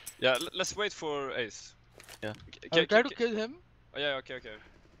 Yeah, let's wait for Ace. Yeah. I'll try to kill him. Oh, yeah, okay.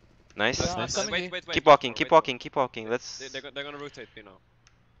 Nice. Yeah, I'm nice. coming Wait, here. wait. Keep walking. Wait. Keep walking. Let's They're gonna rotate me now.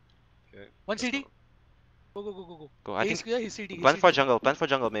 Okay. One let's CT. go. Go. go. I He's think clear, he's CT. plan for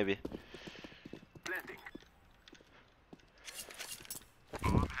jungle maybe.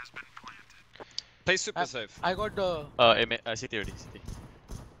 Play super safe. I got the. City already. City.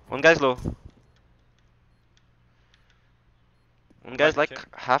 One guy's low. One guy's like Okay.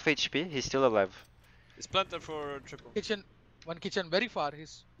 half HP. He's still alive. It's planted for triple. Kitchen. One kitchen very far.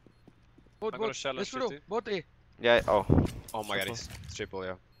 He's. Both. I'm gonna shallow Let's do city. both A. Yeah. Oh. Oh my god, it's triple,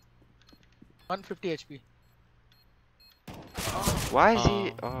 yeah. 150 HP. Why is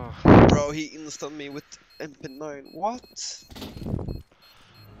he? Oh. Bro, he instant me with MP9. What?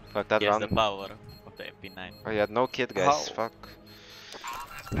 Fuck that He has the round. power of the MP9. Oh yeah, no kid, guys. How? Fuck.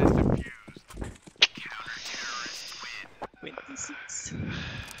 26.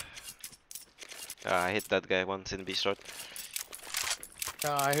 Ah, I hit that guy once in B short.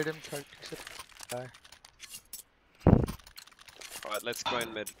 Yeah, I hit him 36. Alright, let's go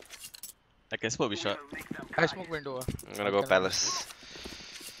in mid. I can smoke be shot. I smoke window. I'm gonna go Palace.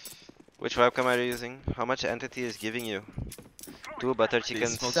 Which webcam are you using? How much Entity is giving you? 2 butter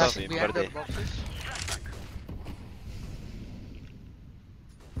chickens smoke That's top. per behind the day. boxes.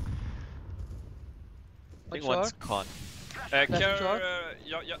 I think One one's shot. con. Care, shot.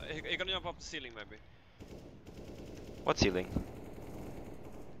 yeah, he's gonna jump up the ceiling maybe. What ceiling? Do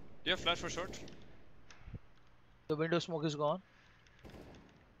you have flash for short? The window smoke is gone.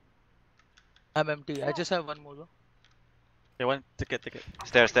 I'm empty. I just have one more though. They want ticket.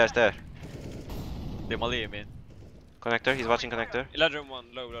 Stairs. They molly him in. Connector, he's watching connector. Ladder room 1,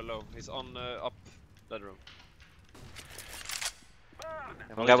 low. He's on up ladder room.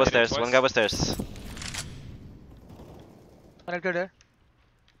 One guy was Only stairs, twice. one guy was stairs. Connected there.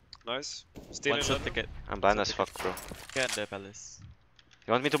 Nice. Still One in shot ladder. ticket. I'm blind as fuck, bro. Yeah, and the palace.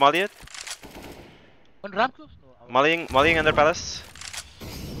 You want me to molly it? One ramp close? No. Mollying under palace.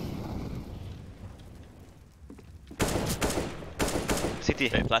 CT.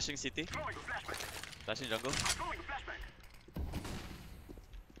 Okay, flashing CT. Flashing jungle.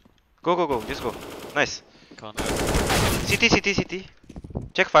 Go, just go. Nice. Can't. CT.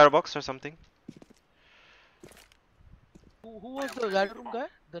 Check firebox or something. Who was the ladder room guy?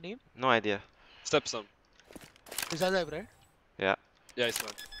 The name? No idea. Stepson. Is Azai, right? Yeah. Yeah, he's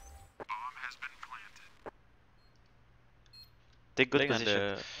not. Take good Playing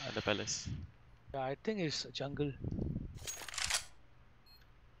position. under palace. Yeah, I think it's jungle.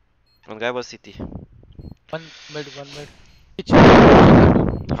 One guy was CT. One mid.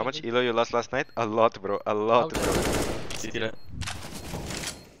 How much elo you lost last night? A lot, bro. A lot, bro. CT that.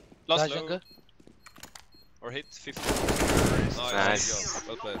 Last low. Jungle. Or hit 50. Nice. Good job.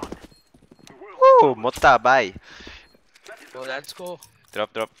 Well played. Woo! Mota, bye. Oh, let's go. Drop.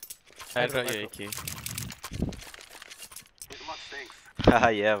 I got your AK. Haha,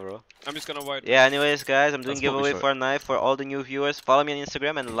 yeah, bro. I'm just gonna wide. Yeah, anyways, guys, I'm doing Let's focus giveaway short. for a knife for all the new viewers. Follow me on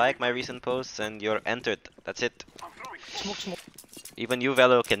Instagram and like my recent posts, and you're entered. That's it. Smoke. Even you,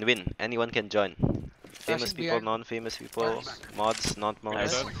 Velo, can win. Anyone can join. Famous Flashing people, behind. non-famous people, mods, not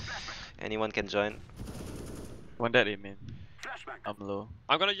mods. Nice. Anyone can join. One dead in main. I'm low.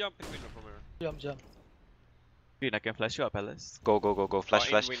 I'm gonna jump in window from here. Jump. Green, I can flash you up palace. Go. Flash.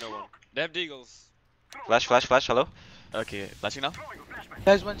 In window 1. They have deagles. Flash. Hello? Okay, flashing now.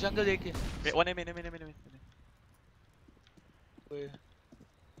 There's one jungle AK. Wait, one main. Wait.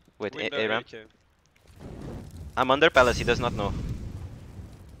 Wait, Window A ramp? AK. I'm under palace, he does not know.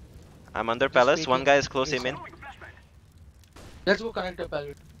 I'm under palace, waiting. one guy is close, Yes, aim in. Let's go connect the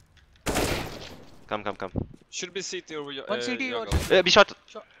pallet. Come. Should be CT or One CT or jungle. Be shot!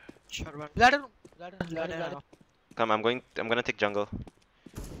 Short one. ladder room. Ladder. Come, I'm gonna take jungle.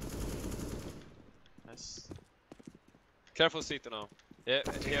 Nice. Careful CT now. Yeah.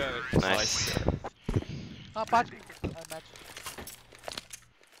 Nice. Patch. Match.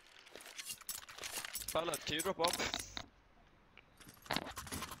 Pallet, can you drop off?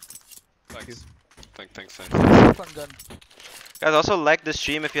 Thanks. Thanks. Fun gun. Guys, also like the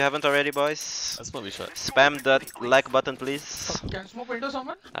stream if you haven't already, boys. That's probably shot. Spam that like button, please. Can smoke window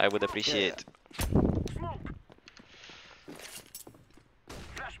someone? I would appreciate.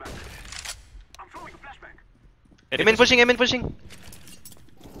 Aim in pushing.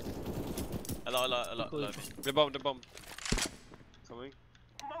 A lot. The bomb. Coming.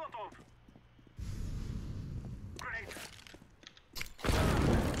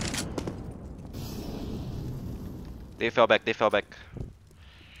 They fell back. They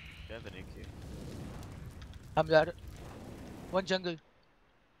have an AK. I'm ladder. One jungle.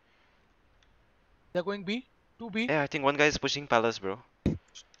 They're going B. 2B. Yeah, I think one guy is pushing palace, bro.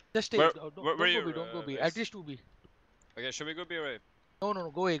 Just stay. Where- Don't where go you, B. Don't go B. Max? At least 2B. Okay, should we go B or A?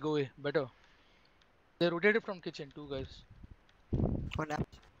 No. Go away. Better. They rotated from kitchen. Two guys. One up.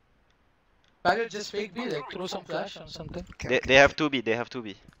 Pallet just fake B. Like throw some flash or something. They have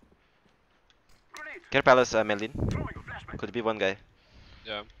 2B. Care palace, Melin. Could be one guy.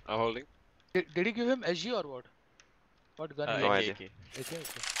 Yeah, I'm holding. Did he give him SG or what? What gun? he no had? idea. Okay.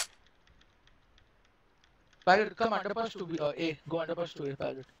 Pilot, come underpass to B. A. Go underpass to A,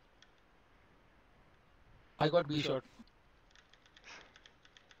 pilot. I got B shot.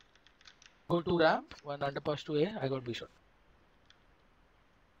 Go to ramp. One underpass to A. I got B shot.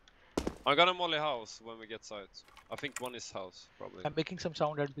 I'm gonna molly house when we get sides. I think one is house, probably. I'm making some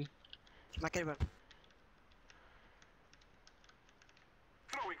sound at B. Market one.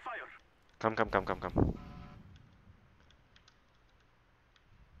 Come.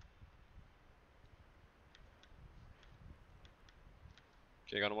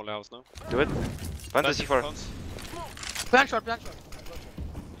 Okay, gonna molly house now. Do it. Plant the C4. Plants. Plant shot.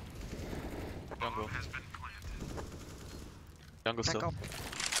 Jungle still. Macau.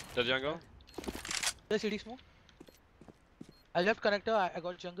 The jungle. The CD smoke. I left connector. I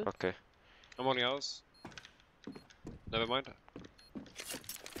got jungle. Okay. I'm molly house. Never mind.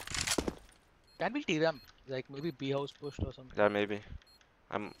 Can be T ramp. Like maybe B house pushed or something. Yeah, maybe.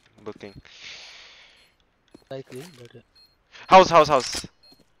 I'm looking. Likely, but House.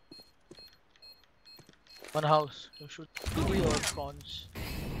 one house. So shoot TD or cons.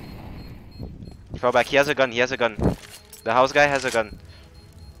 Fall back. He has a gun.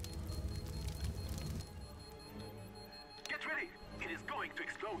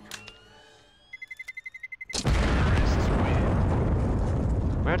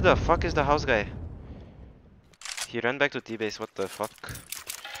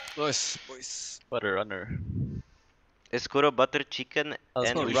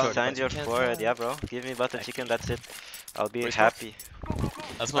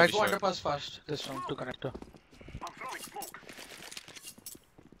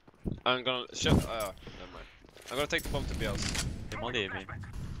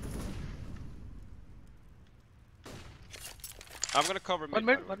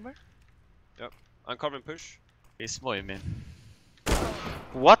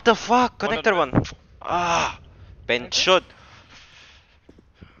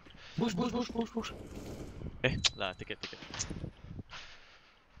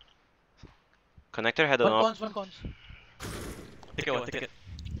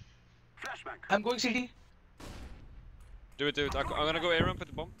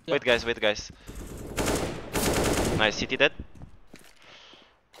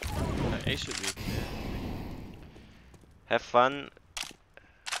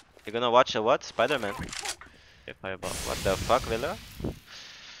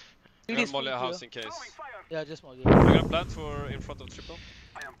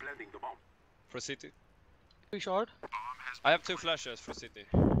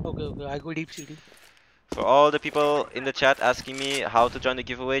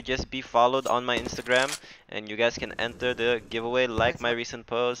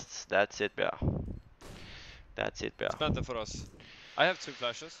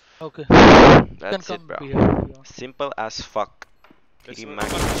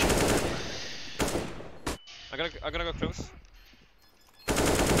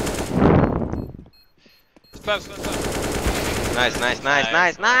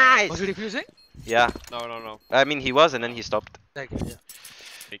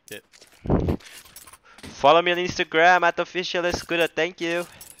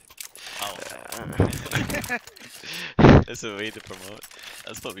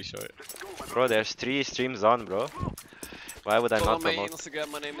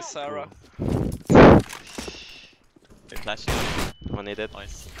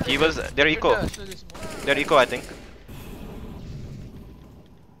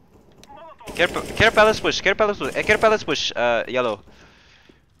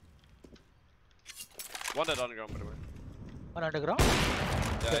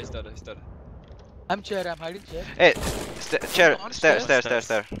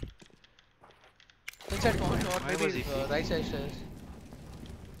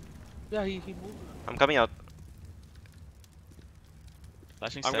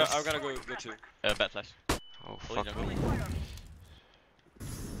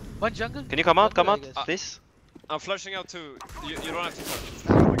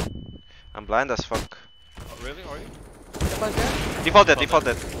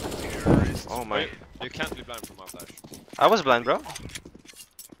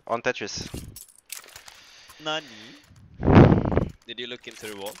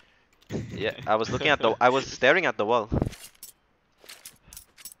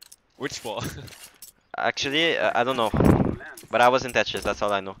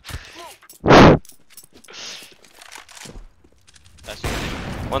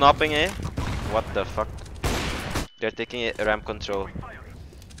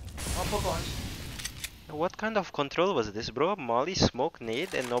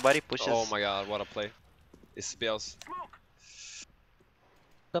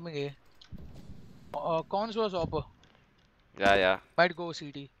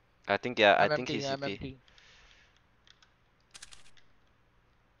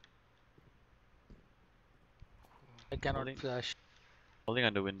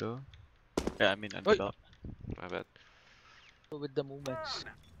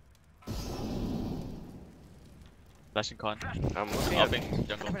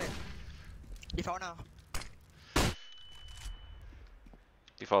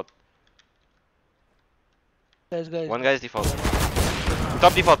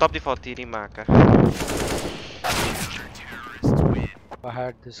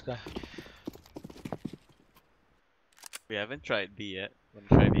 We haven't tried B yet. Wanna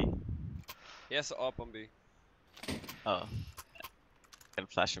try B? He has up on B. Oh. And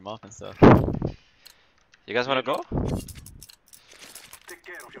flash him off and stuff. You guys wanna go? Take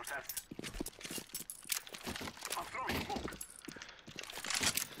care of yourselves. I'm throwing smoke.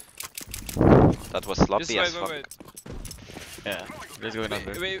 That was sloppy Just as wait, fuck. wait. Yeah, let's go under.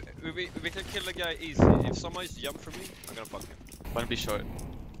 We can kill the guy easy. If someone is jump for me, I'm gonna fuck him. One B short.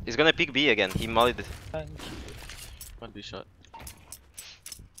 He's gonna pick B again. He mollied it. Thank you. One B short.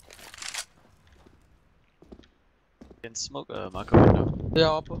 Can smoke Macau window.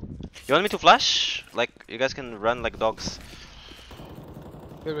 Yeah, upper. You want me to flash? Like, you guys can run like dogs.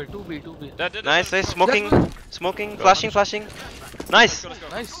 Wait, 2B, 2B. Nice, nice. Smoking, smoking, Go. flashing, flashing. Nice. Let's go.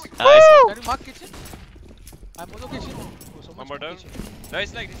 Nice. Nice. Can you mark kitchen? I'm on the kitchen. Oh, so One much more down. kitchen. No,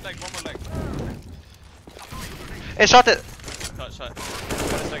 he's leg, one more leg. Hey, shot it. Shot.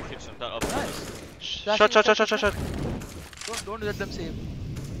 One is leg kitchen. Shot up. Nice. Shot. Don't let them save.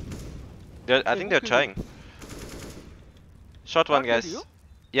 I think they're trying. Shot one, What did guys. you?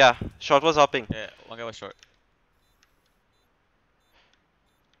 Yeah, shot was hopping. Yeah, one guy was short.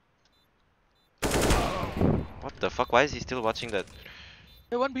 What the fuck? Why is he still watching that?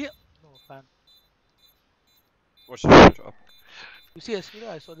 Hey, 1B. No, fan. Watch it up. You see SB?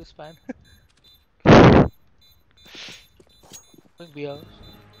 I saw this fan. Going B house.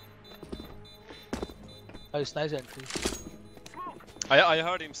 Nice, nice entry. I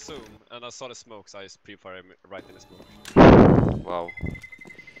heard him zoom and I saw the smoke, so I just pre-fire him right in the smoke. Wow.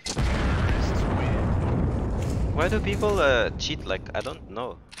 Why do people cheat? Like, I don't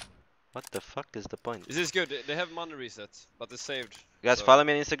know. What the fuck is the point? This is good. They have money reset, but they saved. Guys, so- follow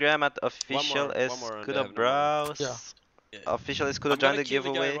me on Instagram at official one more and they have no 𝐿𝐼𝐽𝐻𝐿𝐽𝐻. Yeah. Official I'm 𝐿𝐼𝐽𝐻 join gonna the kill the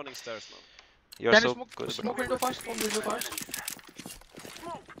guy giveaway. running stairs now. You're Can so you smoke, good. smoke window fast? Smoke window fast?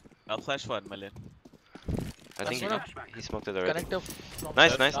 I'll flash 1 million. I think That's he smoked it already. Connector from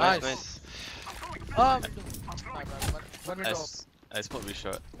Nice, stairs. nice, nice. One window. I smoked B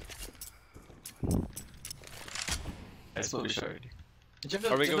short. I smoked B short.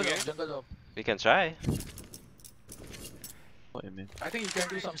 Jungle, Are we jungle going up, in? jungle up. We can try. What you mean? I think you can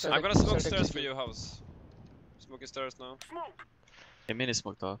do some I'm gonna smoke select stairs for execute. you, house. Smoking stairs now. I mean, it's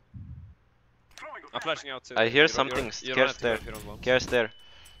smoked off. I'm flashing out too. I hear You don't- something you don't have scarce to go there. if you don't want. Cares there.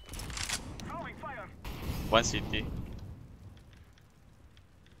 One CT.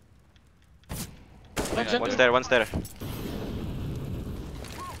 One jungle. One's there.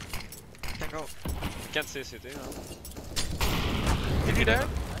 Can go. Can't see city. No. Did he die?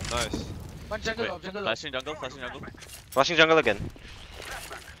 Nice. One jungle Wait, up, jungle up. flashing jungle, flashing jungle. Flashing jungle again.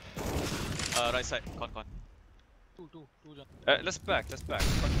 Right side, con. Two jungle. Let's back. Fuck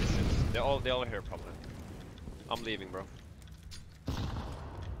this shit. They all here probably. I'm leaving, bro.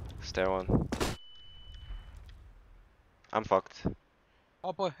 Stair one. I'm fucked.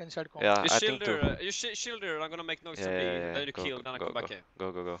 Upper inside corner. Yeah, You I shield think too. her. You shield her. I'm gonna make noise Yeah, to B. yeah. Then you Go, kill. Then I go, come back go.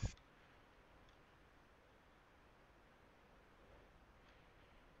 in. Go.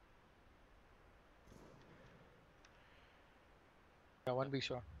 Yeah, 1B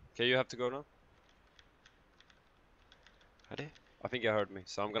sure. Okay, you have to go now. Ready? I think you heard me,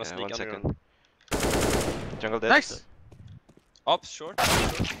 so I'm gonna Yeah, sneak 1 under. second. Jungle dead. Nice! Up short.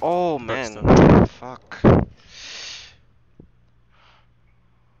 Oh First man. Fuck.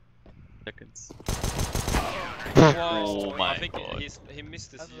 Seconds. Wow. Oh my I think God. he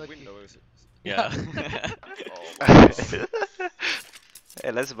missed his Unlucky. window. Yeah.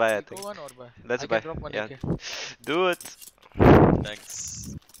 Hey, let's buy. I Go think. one or buy? Let's I buy. can drop one Yeah. AK. Do it.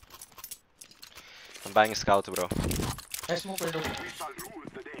 Thanks. I'm buying scout, bro. I smoke window.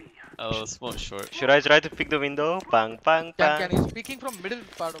 I'll smoke short. Should I try to pick the window? Bang, bang, Can bang. he's peeking from middle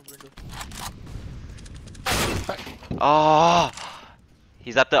part of window. Oh,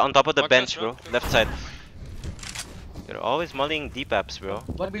 he's at the on top of the Fuck bench, that, bro. bro. Left side. You're always mulling deep apps, bro.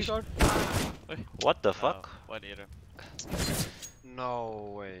 1B short. What the fuck? One eater.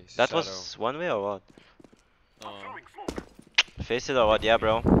 No way. That Shadow. was one way or what? No. Face it or what? Yeah,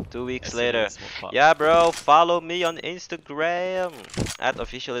 bro. 2 weeks Yes, later. smoke pop. Yeah, bro. Follow me on Instagram at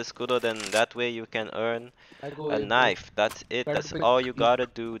official 𝐿𝐼𝐽𝐻𝐿𝐼𝐽𝐻. Then that way you can earn I go a with knife. That's it. Better That's pick all you B. gotta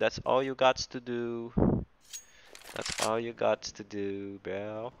do. That's all you got to do. That's all you got to do,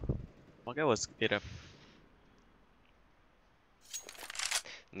 bro. One guy was eater.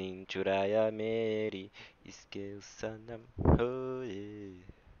 nin churaya meri iske sanam hoye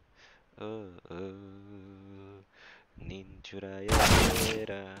oh nin churaya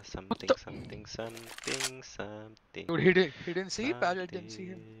mera something Dude, he didn't see. Parallel didn't see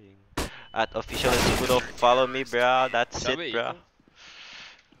him. at official 𝐿𝐼𝐽𝐻𝐿𝐼𝐽𝐻. Follow me, bro. That's it, ZOWIE, bro.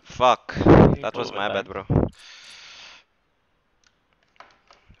 Fuck, that was Oh, my well bad, bro.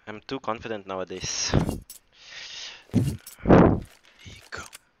 I'm too confident nowadays.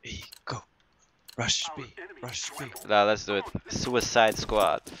 Go. Rush B. Nah, let's do it. Suicide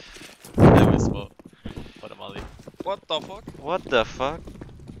Squad. That was smoke. What a molly. What the fuck? What the fuck?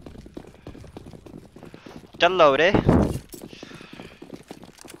 Hello, re.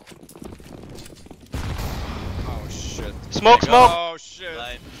 Smoke, smoke! Oh shit.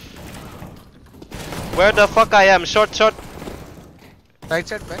 Blind. Where the fuck I am? Short, short. Right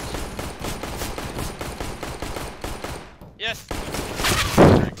side bench. Yes.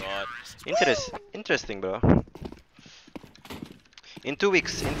 Oh my god. Interesting, bro. In 2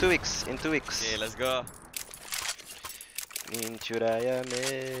 weeks, in 2 weeks, in 2 weeks. Okay, let's go.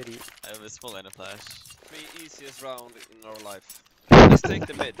 𝐼𝐽𝐫𝐿𝐽𝐿. I have a small and a flash. 3 easiest round in our life. Let's take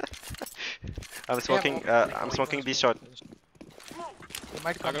the mid. I'm smoking. I'm smoking B short. They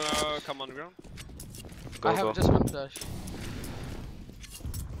might I'm come. gonna come on the ground. Go, I have go. just one flash.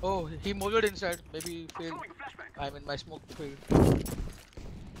 Oh, he molded inside. Maybe he failed. I'm in my smoke field.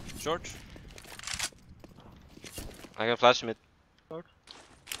 Short. I can flash mid. Short.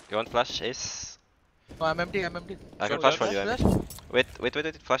 You want flash, Ace? No, I'm empty. I'm empty. I can Short flash for left. you. Flash.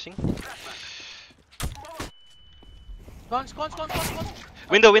 Wait, flashing. Cons.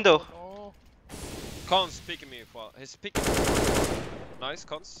 Window, window. Oh, Cons picking me. He's picking. Nice,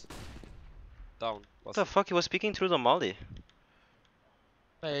 cons. Down. What the fuck? He was peeking through the molly.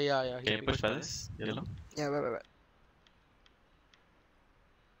 yeah. Can you push palace? Yellow? Yeah, wait.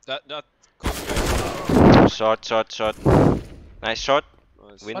 That cons. Short. Nice short.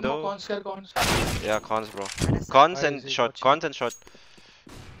 Nice. Win- one more Window. cons, scare cons. Yeah, cons, bro. Cons Why and is he short. watching? Cons and short.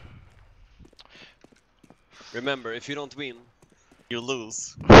 Remember, if you don't win, You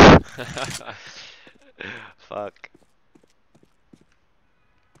lose. Fuck.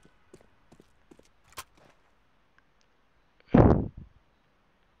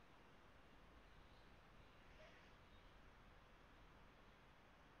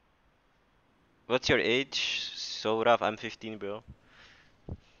 What's your age? So rough. I'm 15, bro.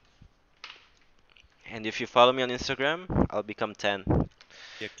 And if you follow me on Instagram, I'll become 10.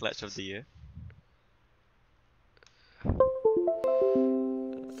 Your clutch of the year.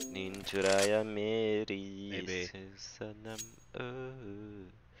 Ninjuraya Meri Maybe. Sanam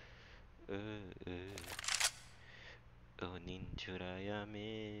Oh Ninjuraya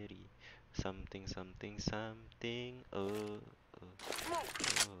Meri something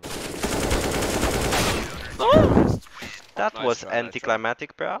That Nice was try, nice try.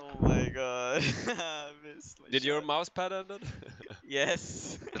 anticlimactic, bro. Oh my god. I missed my did your shot. mouse pad end it?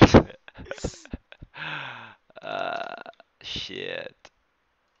 Yes. Shit.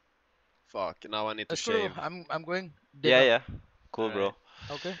 Fuck, now I need to Let's go. shave. I'm going. Yeah. Cool, bro. Alright.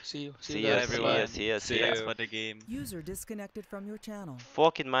 Okay. See you. See you ya, guys. see everyone. ya, see ya, see See ya. ya. Thanks for the game. User disconnected from your channel.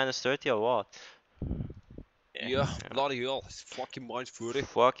 Fucking -30 or what? Yeah, bloody hell, it's fucking mind footy.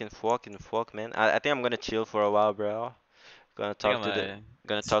 Fuck, man. I think I'm gonna chill for a while, bro. Gonna talk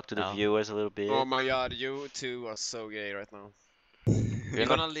to the now. viewers a little bit. Oh my god, you two are so gay right now. You're You're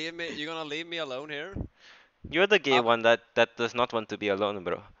not. gonna leave me? You're gonna leave me alone here? You're the gay I'm- one that does not want to be alone,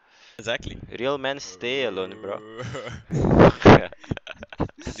 bro. Exactly. Real men stay alone, bro.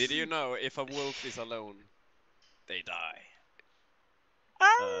 Did you know if a wolf is alone, they die?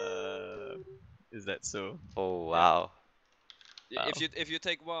 Is that so? Oh wow. Yeah, if you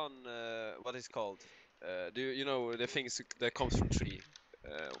take one, what is called? Do you know the things that comes from tree?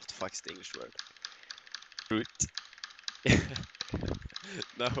 What the fuck is the English word? Fruit.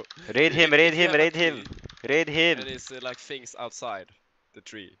 No. Raid him, If raid you him, have a raid him, tree, raid him. And it's like things outside the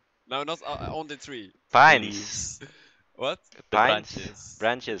tree. No, not on the tree. Pines, Leaves. What? The pines, branches.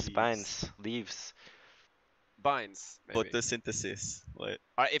 branches, Leaves. pines, leaves. Binds. Maybe. Photosynthesis. What?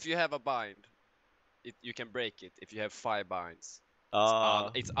 If you have a bind, you can break it. If you have 5 binds,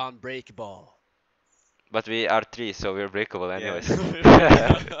 Ah. it's unbreakable. But we are 3, so we're breakable Yeah. anyways.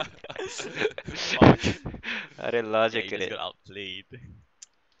 Fuck. Are Yeah, logic you in just it. got outplayed.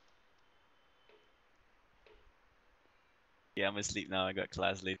 Yeah, I'm asleep now. I got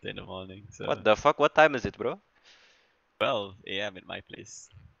class later in the morning. So What the fuck? What time is it, bro? 12 a.m. at my place.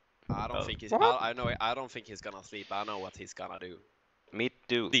 I don't Oh. think he's. I know. I don't think he's gonna sleep. I know what he's gonna do. Me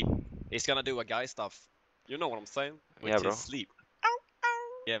too. Sleep. He's gonna do a guy stuff. You know what I'm saying? Yeah, Which bro. is sleep.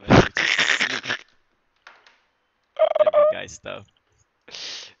 Yeah, man. Which is sleep. Every guy stuff.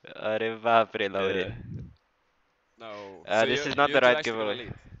 Are vapre, Lauri. No. This you, is not you the two right actually gonna giveaway.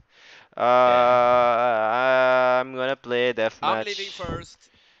 leave. I'm gonna play deathmatch. I'm leaving first.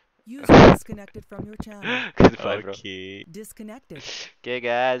 User disconnected from your channel. Goodbye, bro. Okay. Disconnected. Okay,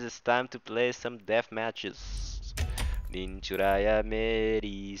 guys, it's time to play some death matches. Ninjuraya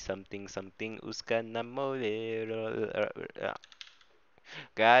Meri something uska namore.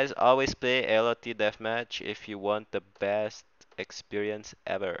 Guys, always play LOT deathmatch if you want the best experience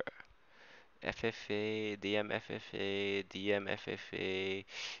ever. FFA, DMFFA, DMFFA,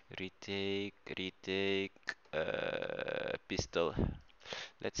 retake, pistol.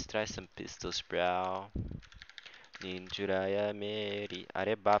 Let's try some pistols, bro. नींद चुराया मेरी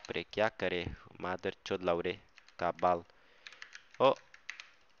अरे बाप रे क्या करे mother chod laure kabal oh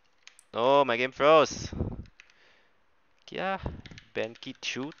no my game froze क्या Ben की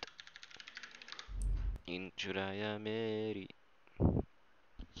shoot नींद चुराया मेरी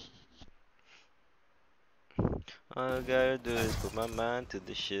all I gotta do is put my mind to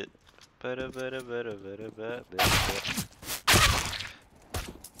the shit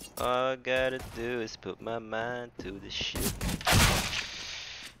all I gotta do is put my mind to the shit.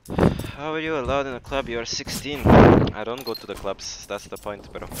 How are you allowed in a club? You are 16. I don't go to the clubs. That's the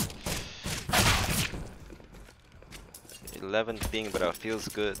point, bro. 11 ping, bro. Feels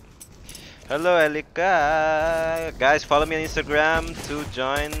good. Hello, Elika. Guys, follow me on Instagram to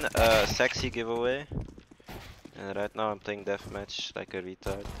join a sexy giveaway. And right now I'm playing deathmatch like a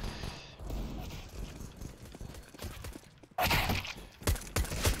retard.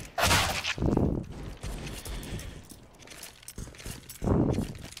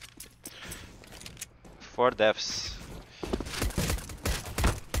 Four deaths.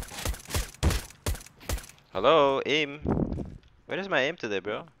 Hello, aim. Where is my aim today,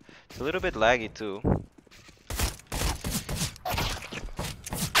 bro? It's a little bit laggy too.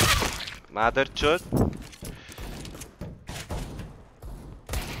 Mother chud.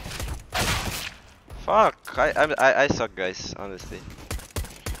 Fuck! I suck, guys. Honestly.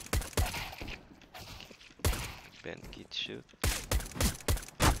 Ben Kit shoot.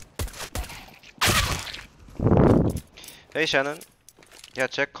 Hey Shannon. Yeah,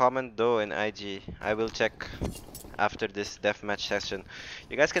 check comment though in IG. I will check after this deathmatch session.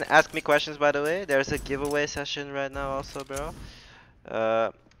 You guys can ask me questions, by the way. There's a giveaway session right now also, bro.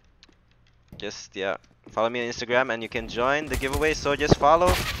 Just yeah, follow me on Instagram and you can join the giveaway. So just follow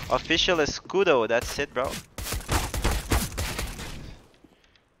official Escudo. That's it, bro.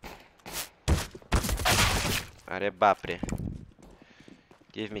 Are bapre.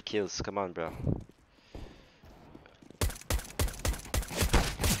 Give me kills. Come on, bro.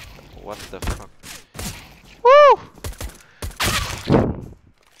 What the fuck? Woo!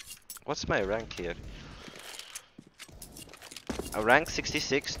 What's my rank here? A rank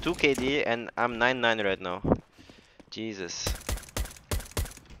 66, 2 KD, and I'm 9-9 right now. Jesus.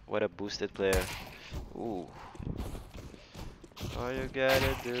 What a boosted player. Ooh. All you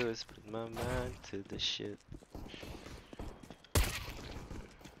gotta do is put my mind to the shit.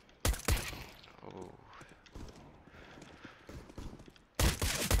 Oh.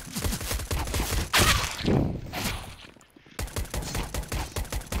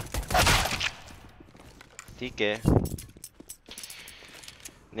 TK.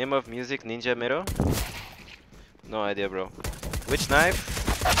 Name of music Ninja Mero? No idea, bro. Which knife?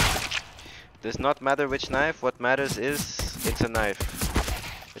 Does not matter which knife. What matters is it's a knife.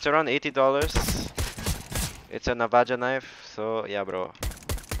 It's around $80. It's a Navaja knife, so yeah, bro.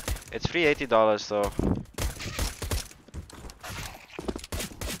 It's free $80, so.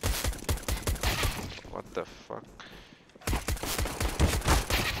 What the fuck?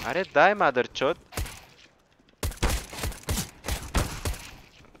 Are die, mother chod.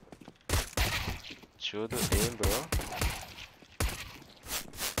 Should aim, bro.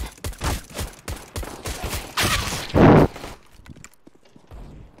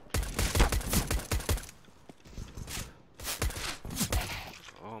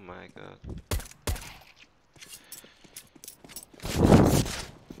 Oh my god.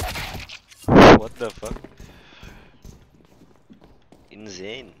 What the fuck?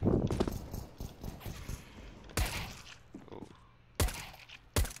 Insane.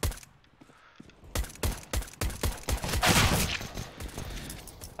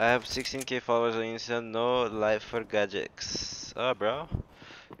 I have 16k followers on Insta, no life for gadgets. Oh, bro.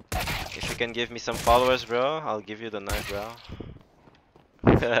 If you can give me some followers, bro, I'll give you the knife, bro.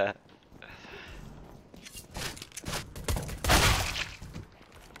 Why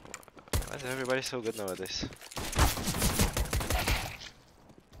is everybody so good nowadays?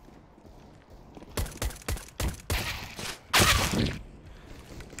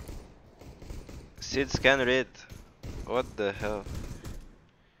 Sid can read. What the hell?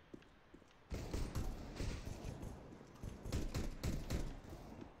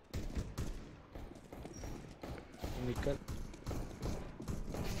 Nickel.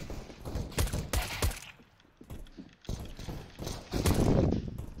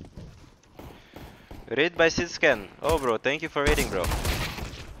 Raid by Sidscan. Oh, bro, thank you for raiding, bro.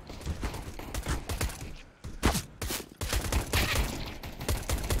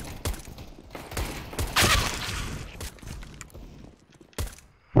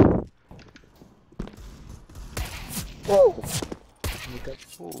 Nickel.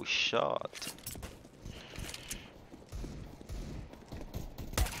 Oh, shot.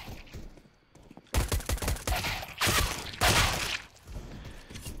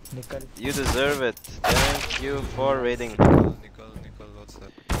 You deserve it. Thank you for raiding. Nicole, what's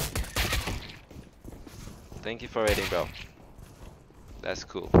up? Thank you for raiding, bro. That's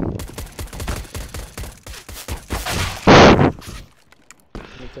cool.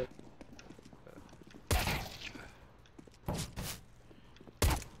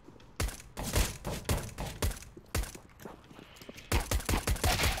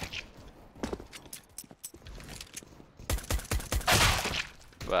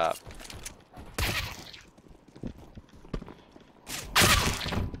 Wow.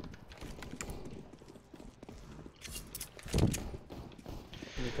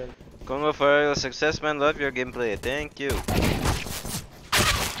 Congo for your success, man. Love your gameplay. Thank you.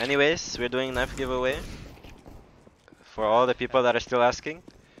 Anyways, we're doing knife giveaway. For all the people that are still asking,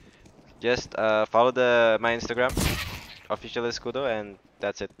 just follow my Instagram, official 𝐼𝐽𝐻𝐿𝐼𝐽𝐻𝐿, and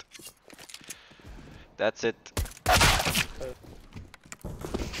that's it. That's it.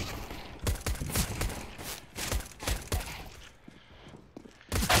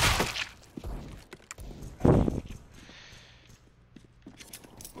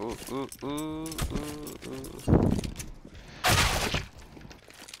 Ooh, ooh, ooh, ooh, ooh.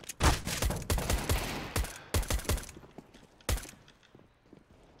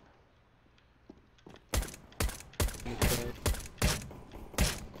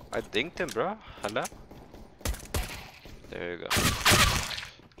 I dinked him, bro. Hala. There you go.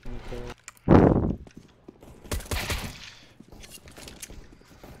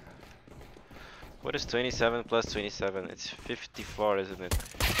 What is 27 plus 27? It's 54, isn't it?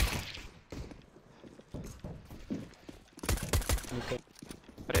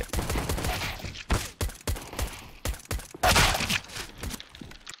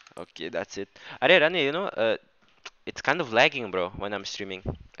 Okay, that's it. Rani, you know, it's kind of lagging, bro, when I'm streaming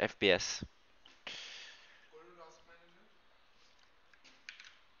FPS.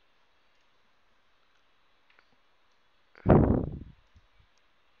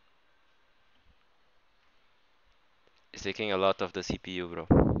 It's taking a lot of the CPU, bro.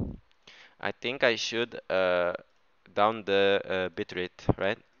 I think I should down the bitrate,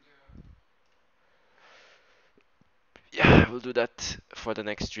 right? Yeah, we'll do that for the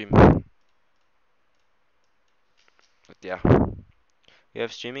next stream. But yeah, we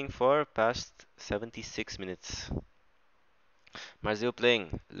have streaming for past 76 minutes. Marzio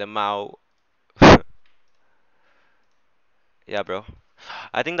playing 𝐼𝐽𝐻𝐿𝐼𝐽𝐻𝐿. Yeah, bro.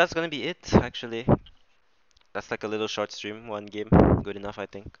 I think that's gonna be it, actually. That's like a little short stream, one game. Good enough, I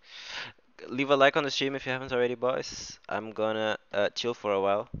think. Leave a like on the stream if you haven't already, boys. I'm gonna chill for a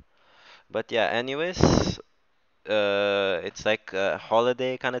while. But yeah, anyways, it's like a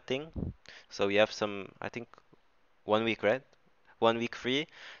holiday kind of thing. So we have some, I think, 1 week, right? 1 week free.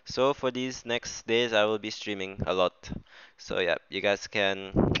 So for these next days, I will be streaming a lot. So yeah, you guys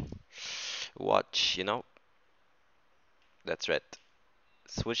can watch, you know. That's right.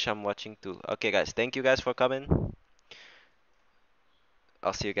 Switch, I'm watching too. Okay, guys, thank you guys for coming.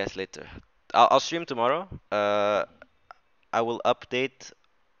 I'll see you guys later. I'll stream tomorrow. I will update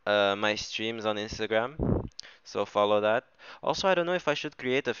my streams on Instagram, so follow that. Also, I don't know if I should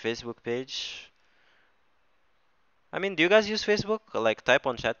create a Facebook page. I mean, do you guys use Facebook? Like, type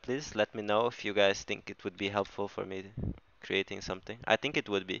on chat, please. Let me know if you guys think it would be helpful for me creating something. I think it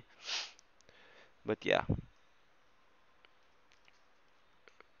would be. But yeah.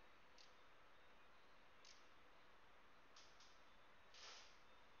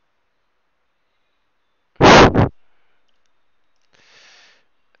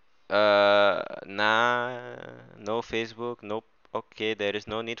 Nah, no Facebook, nope. Okay, there is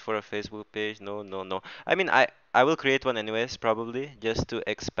no need for a Facebook page. No, no, no. I mean, I will create one anyways, probably, just to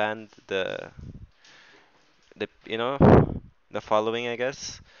expand the you know, the following, I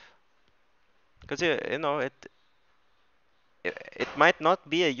guess. Because you know, it might not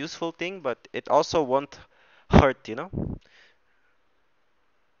be a useful thing, but it also won't hurt, you know?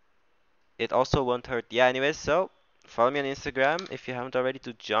 It also won't hurt. Yeah, anyways, so follow me on Instagram if you haven't already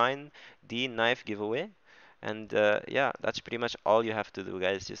to join the knife giveaway. And yeah, that's pretty much all you have to do,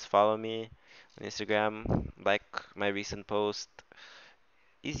 guys. Just follow me on Instagram, like my recent post.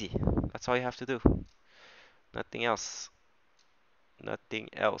 Easy. That's all you have to do. Nothing else. Nothing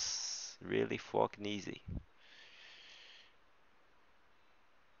else. Really fucking easy.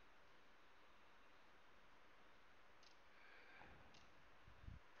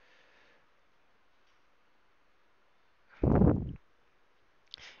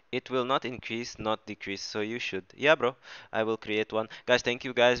 It will not increase, not decrease, so you should. Yeah, bro, I will create one. Guys, thank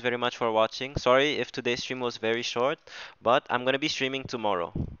you guys very much for watching. Sorry if today's stream was very short, but I'm gonna be streaming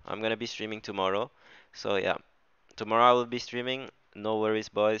tomorrow. I'm gonna be streaming tomorrow. So yeah, tomorrow I will be streaming. No worries,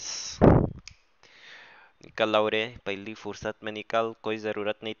 boys. निकल लाओ रे पहली फुर्सत में निकल कोई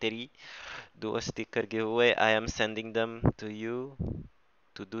ज़रूरत नहीं तेरी do a sticker giveaway I am sending them to you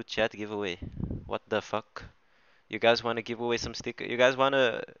to do chat giveaway what the fuck you guys want to give away some sticker you guys want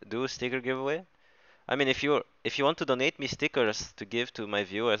to do a sticker giveaway I mean if you want to donate me stickers to give to my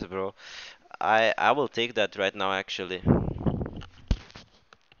viewers bro I will take that right now actually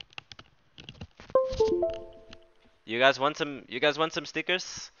you guys want some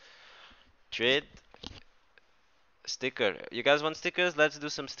stickers trade sticker. You guys want stickers? Let's do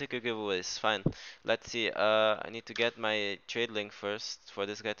some sticker giveaways. Fine. Let's see. I need to get my trade link first for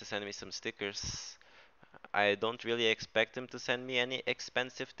this guy to send me some stickers. I don't really expect him to send me any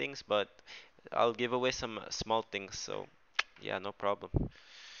expensive things, but I'll give away some small things. So, yeah, no problem.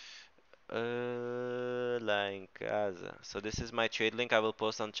 So this is my trade link. I will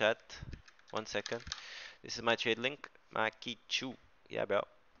post on chat. 1 second. This is my trade link. 𝐏𝐞𝐫𝐤𝐡𝐞. Yeah, bro.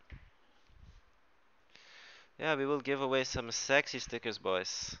 Yeah, we will give away some sexy stickers,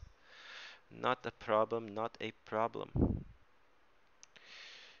 boys. Not a problem, not a problem.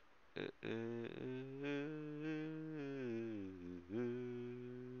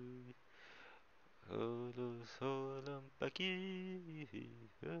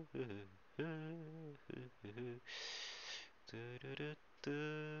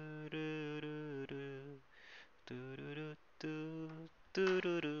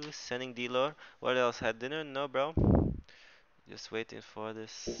 Sending D-Lore. What else? Had dinner? No, bro. Just waiting for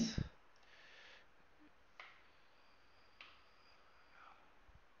this.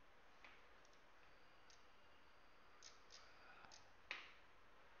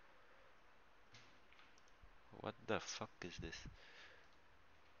 What the fuck is this?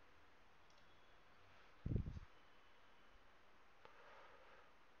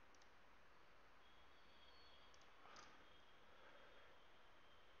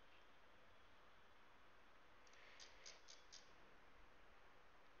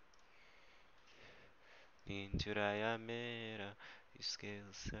 नींद चुराया मेरा इसके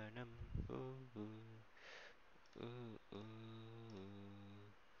सनम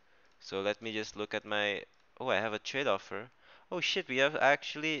So let me just look at my oh I have a trade offer. Oh shit, we have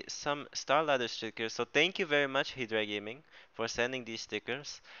actually some Star Ladder stickers. So thank you very much 𝐿𝐼𝐽𝐿𝐼𝐽𝐿 Gaming for sending these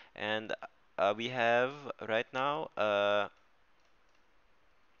stickers. And we have right now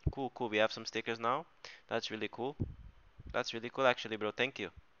cool, we have some stickers now. That's really cool. That's really cool actually, bro. Thank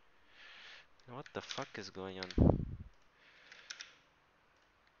you. What the fuck is going on?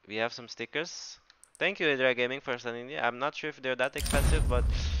 We have some stickers. Thank you, 𝐿𝐼𝐽𝐿𝐼𝐽𝐿 Gaming, for sending me. I'm not sure if they're that expensive, but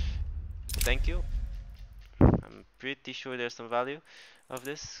thank you. I'm pretty sure there's some value of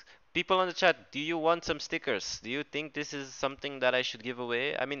this. People on the chat, do you want some stickers? Do you think this is something that I should give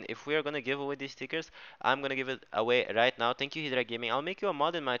away? I mean, if we are gonna give away these stickers, I'm gonna give it away right now. Thank you, 𝐿𝐼𝐽𝐿𝐼𝐽𝐿 Gaming. I'll make you a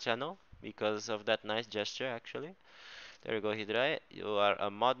mod in my channel because of that nice gesture, actually. There you go, 𝐿𝐼𝐽𝐿. You are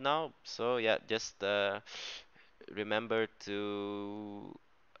a mod now. So yeah, just remember to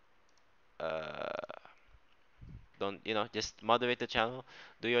don't just moderate the channel,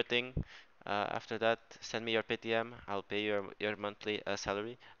 do your thing. After that, send me your PTM. I'll pay your monthly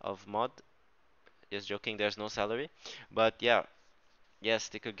salary of mod. Just joking, there's no salary. But yeah, yes,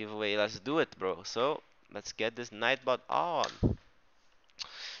 sticker giveaway. Let's do it, bro. So let's get this Nightbot on.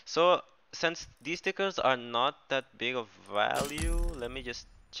 So since these stickers are not that big of value, let me just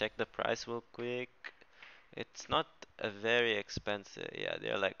check the price real quick. It's not a very expensive. Yeah,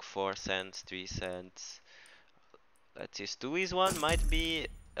 they're like 4 cents, 3 cents. Let's see, Stewie's one might be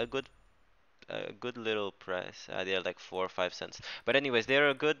a good little price. They're like 4 or 5 cents. But anyways, they're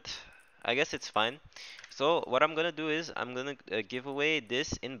a good. I guess it's fine. So what I'm gonna do is I'm gonna give away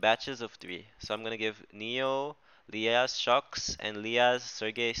this in batches of 3. So I'm gonna give Neo, Lias, Shocks, and Lias,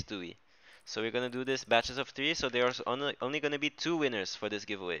 Sergey, Stewie. So we're gonna do this batches of 3. So there's only gonna be 2 winners for this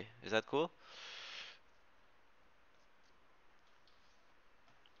giveaway. Is that cool?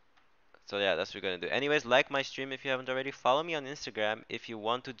 So yeah, that's what we're gonna do. Anyways, like my stream if you haven't already. Follow me on Instagram if you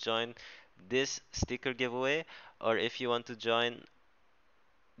want to join this sticker giveaway or if you want to join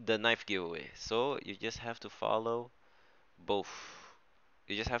the knife giveaway. So you just have to follow both.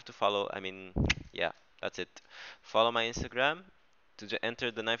 You just have to follow, I mean, yeah, that's it. Follow my Instagram to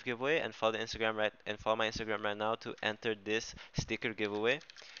enter the knife giveaway and follow my Instagram right now to enter this sticker giveaway.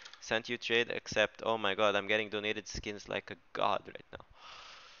 Sent you trade, accept. Oh my god, I'm getting donated skins like a god right now.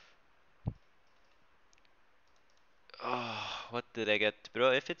 Oh, what did I get,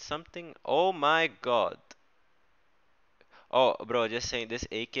 bro? If it's something, oh my god. Oh, bro, just saying this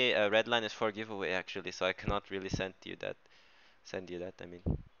AK red line is for giveaway actually, so I cannot really send you that. I mean.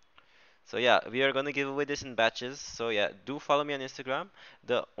 So yeah, we are gonna give away this in batches. So yeah, do follow me on Instagram.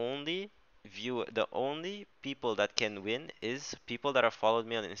 The only people that can win is people that are followed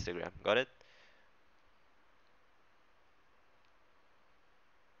me on Instagram. Got it?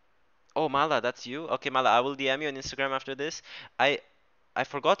 Oh, Mala, that's you? Okay, Mala, I will DM you on Instagram after this. I I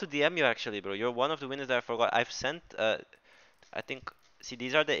forgot to DM you actually, bro. You're one of the winners that I forgot. I've sent I think, see,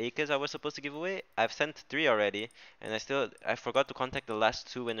 these are the 𝐏𝐸𝐫𝐿s I was supposed to give away. I've sent 3 already, and I forgot to contact the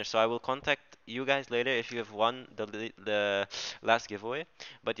last 2 winners. So I will contact you guys later if you have won the last giveaway.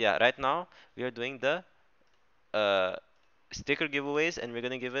 But yeah, right now we are doing the uh, sticker giveaways, and we're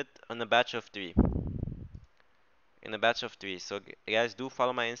gonna give it on a batch of 3. In a batch of 3. So guys, do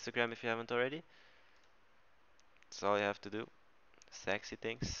follow my Instagram if you haven't already. That's all you have to do. Sexy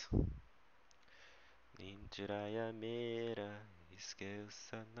things. Ninjuraya mera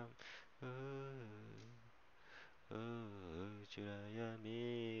iskeusanam. Juraya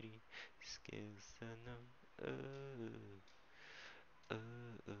meri iskeusanam.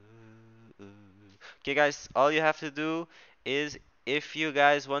 Okay, guys, all you have to do is if you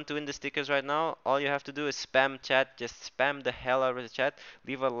guys want to win the stickers right now, all you have to do is spam chat. Just spam the hell out of the chat.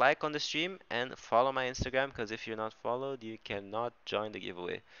 Leave a like on the stream and follow my Instagram because if you're not followed, you cannot join the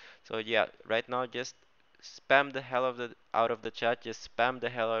giveaway. So yeah, right now just spam the hell of the out of the chat. Just spam the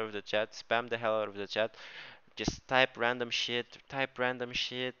hell out of the chat. Spam the hell out of the chat. Just type random shit,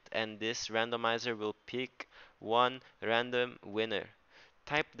 and this randomizer will pick one random winner.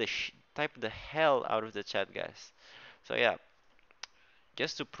 Type the hell out of the chat, guys. So yeah,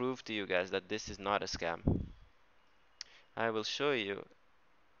 just to prove to you guys that this is not a scam, I will show you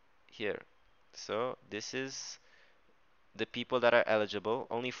here. So this is the people that are eligible.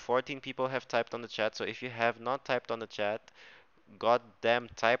 Only 14 people have typed on the chat. So if you have not typed on the chat, goddamn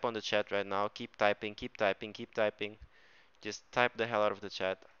type on the chat right now. Keep typing, keep typing, keep typing. Just type the hell out of the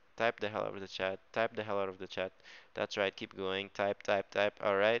chat. Type the hell out of the chat. Type the hell out of the chat. That's right. Keep going. Type, type, type.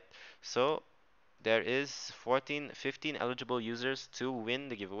 All right. So there is 15 eligible users to win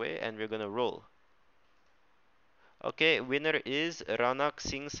the giveaway, and we're gonna roll. Okay, winner is Ranak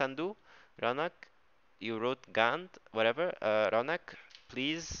Singh Sandhu. Ranak, you wrote Gand, whatever. Ranak,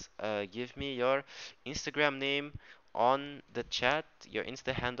 please give me your Instagram name on the chat, your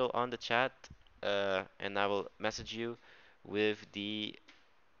Insta handle on the chat, and I will message you with the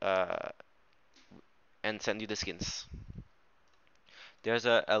uh, and send you the skins. There's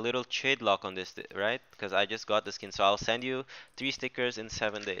a little trade lock on this, right? Because I just got the skin, so I'll send you 3 stickers in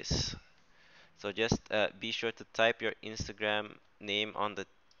 7 days. So just be sure to type your Instagram name on the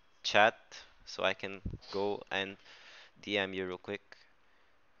chat so I can go and DM you real quick.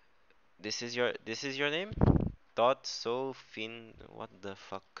 This is your name? Dot so fin what the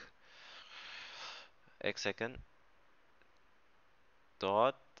fuck? X second.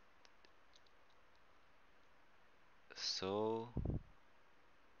 Dot so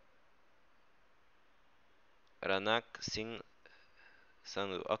Ranak Singh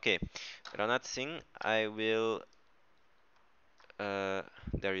Sanu. Okay, Ranat Singh, I will.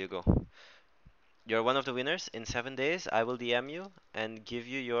 There you go. You're one of the winners. In 7 days, I will DM you and give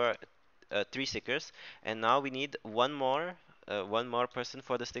you your 3 stickers. And now we need one more person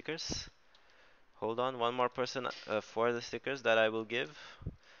for the stickers. Hold on, one more person for the stickers that I will give.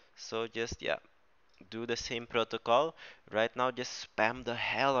 So just yeah, do the same protocol. Right now, just spam the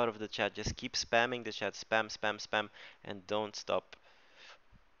hell out of the chat. Just keep spamming the chat. Spam, spam, spam, and don't stop.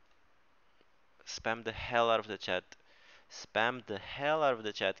 Spam the hell out of the chat. Spam the hell out of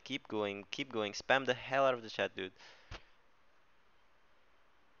the chat. Keep going, keep going. Spam the hell out of the chat, dude.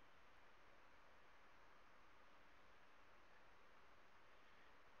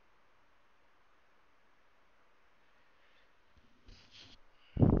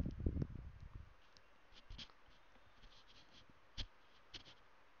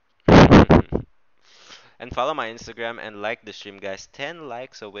 And follow my Instagram and like the stream, guys. 10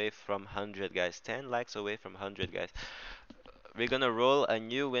 likes away from 100, guys. 10 likes away from 100, guys. We're gonna roll a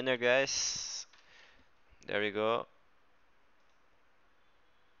new winner, guys. There we go.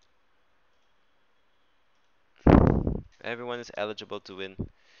 Everyone is eligible to win.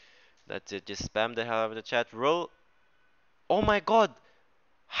 That's it. Just spam the hell out of the chat. Roll. Oh my god!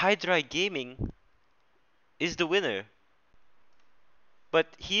 Hydra Gaming is the winner. But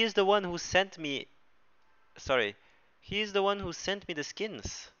he is the one who sent me. Sorry. He is the one who sent me the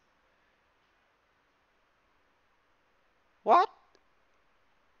skins. What?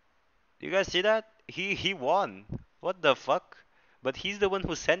 You guys see that? He won. What the fuck? But he's the one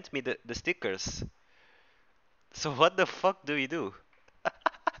who sent me the stickers. So what the fuck do we do?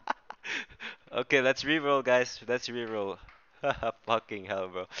 Okay, let's reroll, guys. Let's reroll. fucking hell,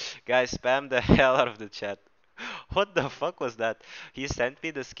 bro. Guys, spam the hell out of the chat. What the fuck was that? He sent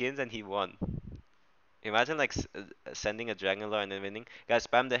me the skins and he won. Imagine like sending a Dragon Lore and then winning. Guys,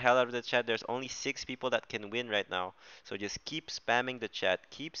 spam the hell out of the chat. There's only 6 people that can win right now. So just keep spamming the chat.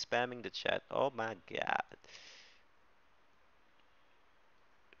 Keep spamming the chat. Oh my god.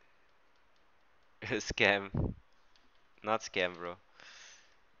 Scam. Not scam, bro.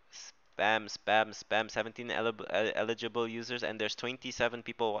 Spam, spam, spam. 17 eligible users and there's 27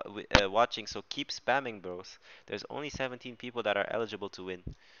 people watching. So keep spamming, bros. There's only 17 people that are eligible to win.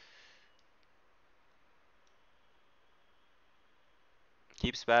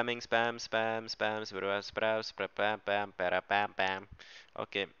 Keep spamming, spam, spam, spam, spam, spam, spam, spam.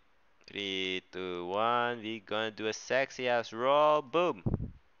 Okay, 3, 2, 1. We gonna do a sexy ass roll. Boom.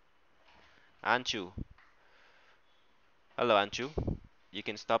 Anchu. Hello, Anchu. You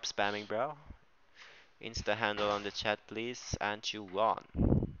can stop spamming, bro. Insta handle on the chat, please. Anchu1.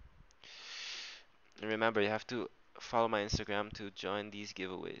 Remember, you have to follow my Instagram to join these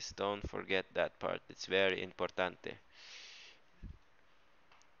giveaways. Don't forget that part. It's very importante.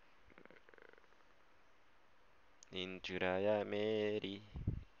 Injuraya Mary.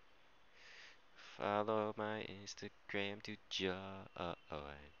 Follow my Instagram to join. Uh,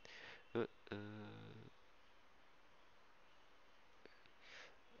 uh,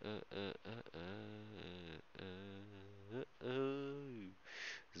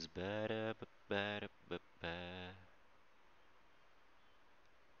 Zbada-ba-bada-ba-ba.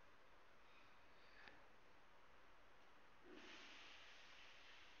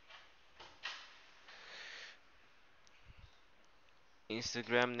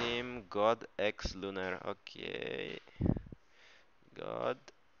 Instagram name 𝐿𝐼𝐽𝐻𝐿unar. Okay.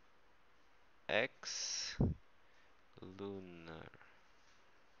 𝐿𝐼𝐻𝐿unar.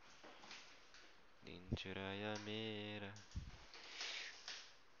 Ninjuraya Mera.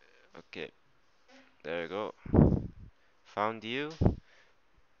 Okay. There you go. Found you.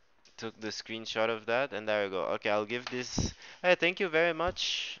 Took the screenshot of that and there you go. Okay, I'll give this. Hey, thank you very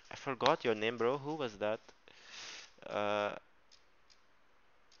much. I forgot your name, bro. Who was that? Uh,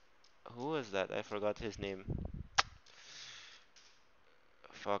 who was that? I forgot his name.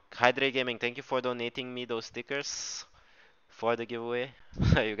 Fuck. 𝐏𝐞𝐫𝐿 Gaming, thank you for donating me those stickers for the giveaway.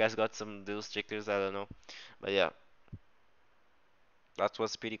 You guys got some those stickers, I don't know. But yeah. That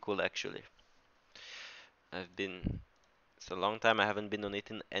was pretty cool actually. It's a long time I haven't been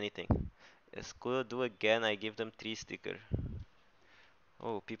donating anything. School do again, I give them 3 sticker.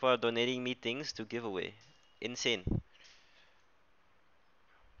 Oh, people are donating me things to give away. Insane.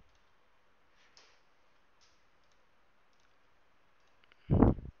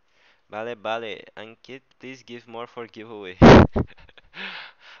 Vale, Ankit, please give more for giveaway.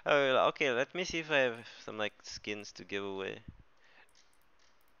 Oh, okay, let me see if I have some like skins to give away.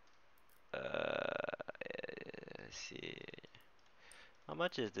 Let's see. How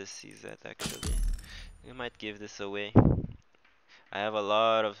much is this CZ actually? We might give this away. I have a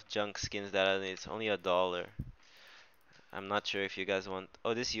lot of junk skins that I need. It's only $1. I'm not sure if you guys want.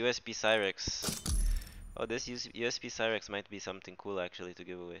 Oh, this USB Cyrex. Oh, this USB Cyrex might be something cool actually to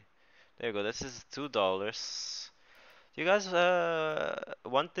give away. There you go. This is $2. Do you guys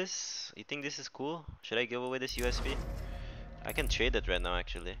want this? You think this is cool? Should I give away this USB? I can trade it right now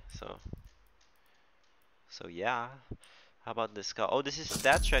actually. So yeah. How about this Scout? Oh, this is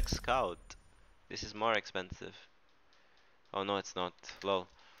StatTrak Scout. This is more expensive. Oh no, it's not. Lol.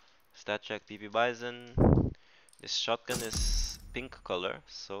 StatTrak 𝐵𝐵𝐵𝐼𝐽𝐻. This shotgun is pink color,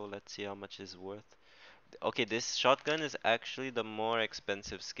 so let's see how much it's worth. Okay, this shotgun is actually the more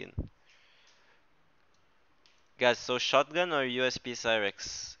expensive skin. Guys, so shotgun or USP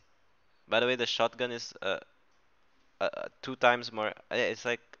Cyrex? By the way, the shotgun is 2 times more. It's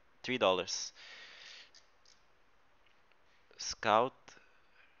like $3. Scout,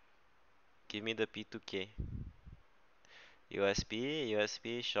 give me the P2K.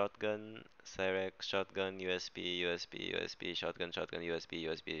 USB, shotgun, Cyrex, shotgun, USB, shotgun, USB.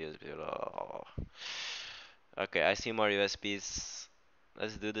 Oh. Okay, I see more USBs.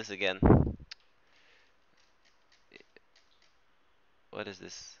 Let's do this again. What is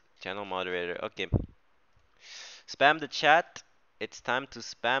this? Channel moderator. Okay. Spam the chat. It's time to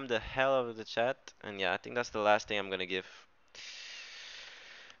spam the hell out of the chat. And yeah, I think that's the last thing I'm gonna give.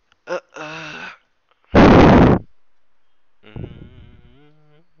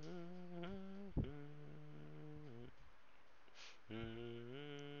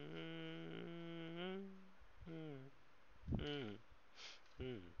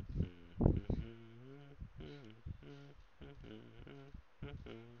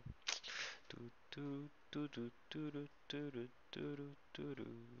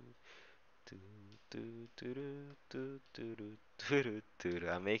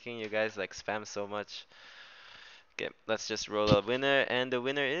 I'm making you guys like spam so much. Okay, let's just roll a winner, and the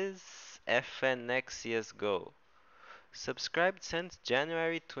winner is FNX CSGO. Subscribed since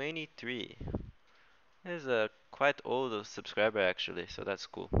January 23. He's a quite old subscriber actually, so that's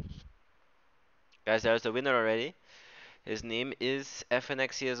cool. Guys, there's the winner already. His name is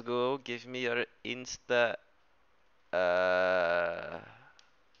FNX CSGO. Give me your Insta uh,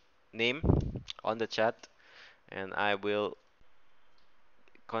 name on the chat, and I will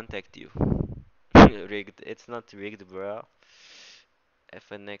contact you. Rigged. It's not rigged, bro.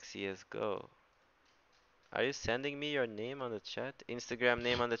 FNX CSGO. Are you sending me your name on the chat? Instagram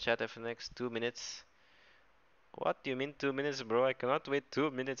name on the chat, FNX. 2 minutes. What do you mean 2 minutes, bro? I cannot wait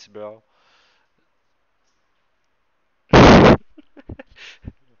 2 minutes, bro.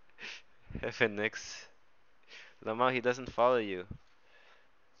 FNX. Lamau, he doesn't follow you.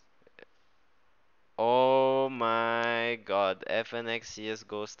 Oh my god. FNX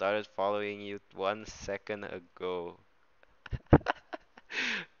CSGO started following you 1 second ago.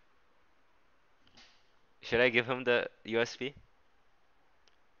 Should I give him the USP?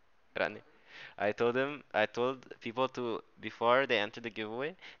 Rani. I told people to, before they enter the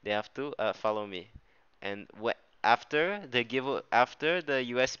giveaway, they have to follow me. And after the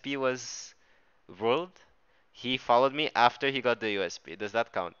USP was rolled, he followed me after he got the USP. Does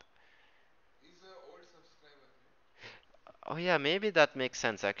that count? Oh yeah, maybe that makes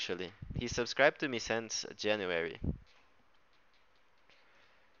sense actually. He subscribed to me since January.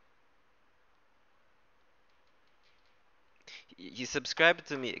 He subscribed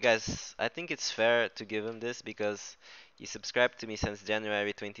to me, guys. I think it's fair to give him this because he subscribed to me since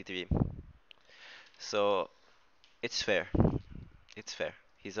January 23. So it's fair. It's fair.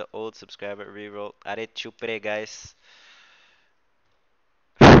 He's an old subscriber. Reroll. 𝐼𝐽𝐿𝐻𝐿𝐽𝐻𝐿, guys.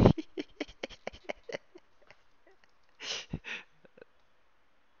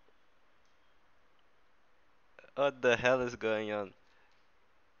 What the hell is going on?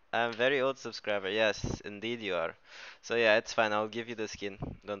 I'm very old subscriber. Yes, indeed you are. So yeah, it's fine. I'll give you the skin.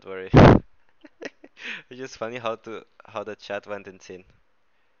 Don't worry. It's just funny how the chat went insane.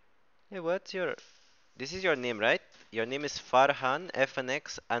 Hey, what's your this is your name, right? Your name is Farhan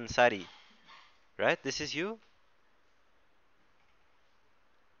FNX Ansari, right? This is you?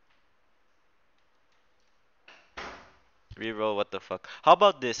 Reroll, what the fuck? How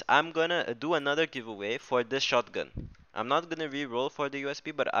about this? I'm gonna do another giveaway for this shotgun. I'm not gonna reroll for the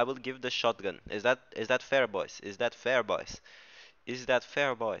USP, but I will give the shotgun. Is that fair, boys? Is that fair, boys? Is that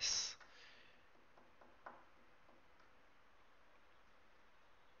fair, boys?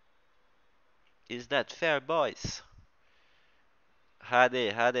 Is that fair, boys?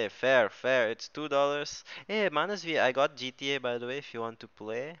 Hade, fair, fair. It's $2. Hey, Manasvi, I got GTA by the way. If you want to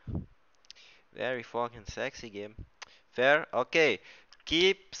play, very fucking sexy game. Fair? Okay.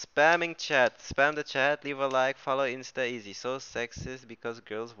 Keep spamming chat. Spam the chat. Leave a like. Follow Insta easy. So sexist because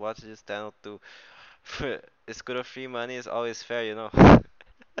girls watch this channel too. It's good of free money is always fair, you know.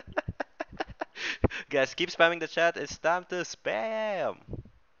 Guys, keep spamming the chat. It's time to spam.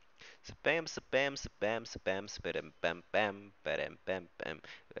 Spam, spam, spam, spam, spam, pam, pam, pam, pam, pam,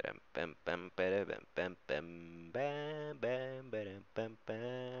 pam, pam, pam, pam, pam, pam, bam, bam, pam, pam,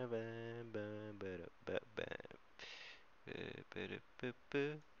 pam, bam, bam, bam, bam.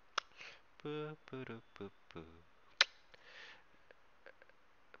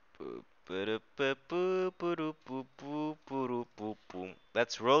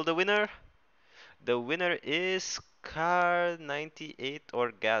 Let's roll the winner. The winner is 𝐏𝐸98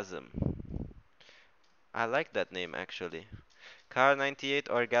 Orgasm. I like that name actually. 𝐏𝐸98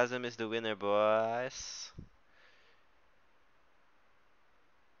 Orgasm is the winner, boys.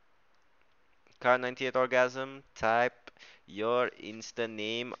 𝐏𝐸98 Orgasm, type your Insta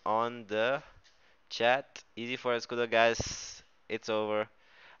name on the chat. Easy for us, good guys. It's over.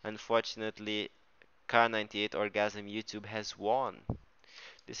 Unfortunately, 𝐏𝐸98 Orgasm YouTube has won.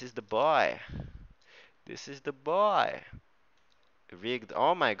 This is the boy. This is the boy. Rigged.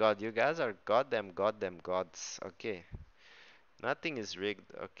 Oh my god, you guys are goddamn gods. Okay. Nothing is rigged.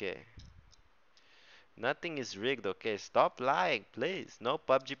 Okay. Nothing is rigged. Okay. Stop lying, please. No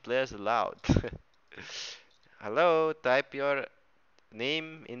PUBG players allowed. Hello. Type your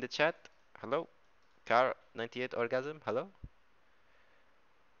name in the chat. Hello. 𝐏𝐸98 Orgasm. Hello.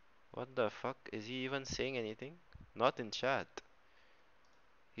 What the fuck? Is he even saying anything? Not in chat.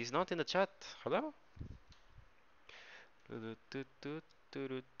 He's not in the chat. Hello?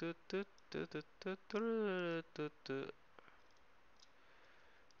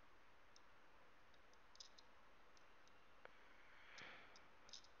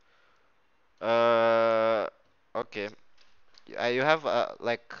 You have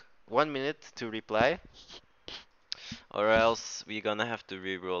like 1 minute to reply, or else we're gonna have to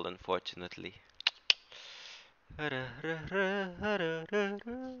re-roll, unfortunately.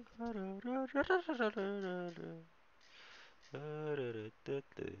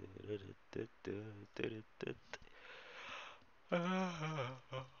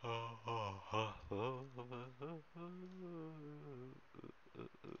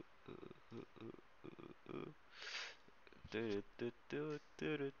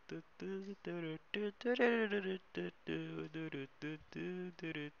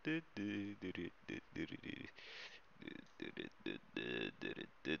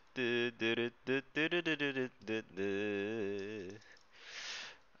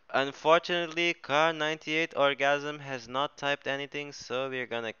 Unfortunately, 𝐏𝐸𝐸 has not typed anything, so we're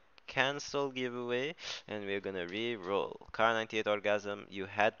gonna cancel giveaway and we're gonna re-roll. 𝐏𝐸𝐸, you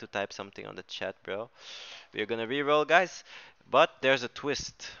had to type something on the chat, bro. We're gonna re-roll, guys, but there's a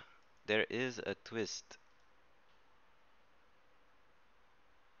twist. There is a twist.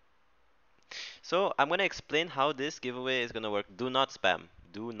 So I'm gonna explain how this giveaway is gonna work. Do not spam.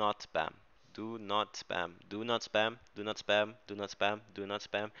 Do not spam. Do not spam. Do not spam. Do not spam. Do not spam. Do not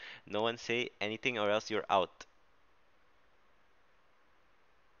spam. No one say anything or else you're out.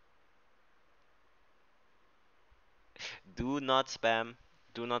 Do not spam.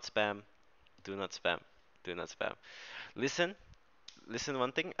 Do not spam. Do not spam. Do not spam. Listen. Listen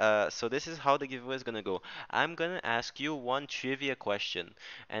one thing. So this is how the giveaway is gonna go. I'm gonna ask you one trivia question,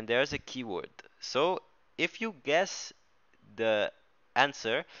 and there's a keyword. So if you guess the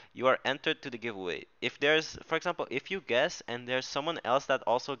answer, you are entered to the giveaway. If there's, for example, if you guess and there's someone else that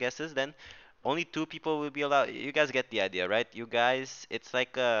also guesses, then only two people will be allowed. You guys get the idea, right? You guys, it's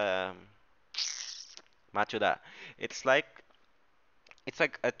like Machuda. It's like it's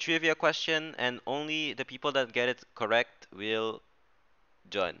like a trivia question, and only the people that get it correct will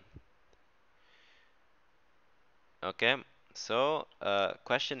join. Okay. So,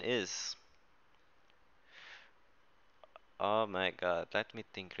 question is, oh my God, let me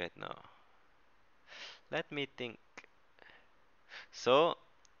think right now. Let me think. So,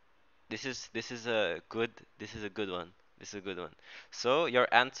 this is a good one. This is a good one. So your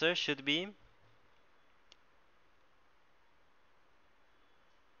answer should be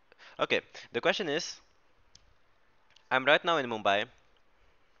okay. The question is, I'm right now in Mumbai.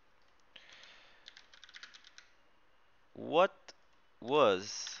 What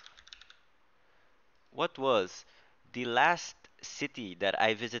was what was the last city that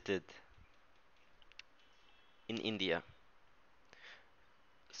I visited in India?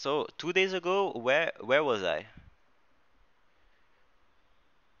 So 2 days ago, where was I?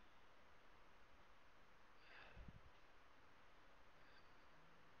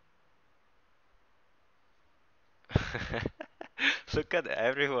 Look at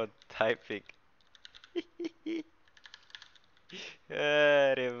everyone typing.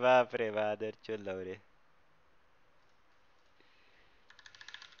 अरे बाप रे बहादुर चल रे.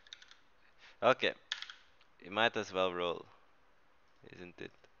 Okay, you might as well roll, isn't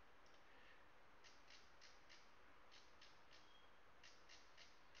it?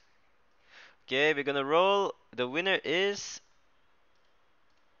 Okay, we're gonna roll. The winner is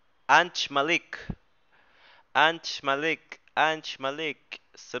Anch Malik. Anch Malik. Anch Malik.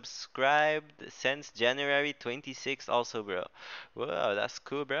 Subscribed since January 26th also, bro. Wow, that's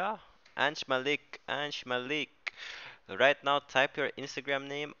cool, bro. Anch Malik. Anch Malik. Right now, type your Instagram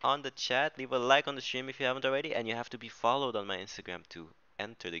name on the chat. Leave a like on the stream if you haven't already. And you have to be followed on my Instagram to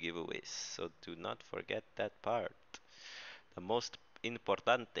enter the giveaways. So do not forget that part. The most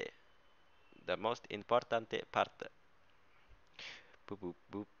importante. The most importante parte.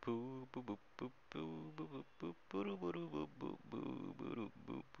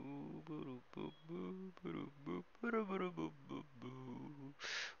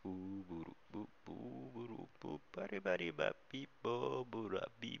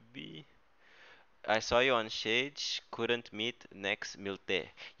 I saw you on stage, couldn't meet next 𝐏𝐸𝐸.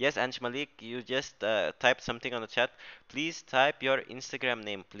 Yes, Ansh Malik, you just typed something on the chat. Please type your Instagram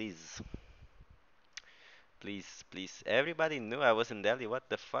name, please. Please, please. Everybody knew I was in Delhi. What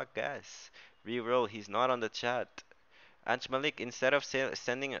the fuck, guys? Reroll, he's not on the chat. Ansh Malik, instead of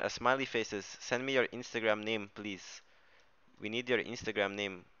sending a smiley faces, send me your Instagram name, please. We need your Instagram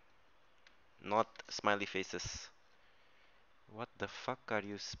name, not smiley faces. What the fuck are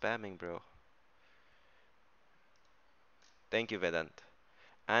you spamming, bro? Thank you, Vedant.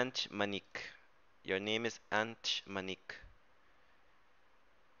 Anch Manik. Your name is Anch Manik.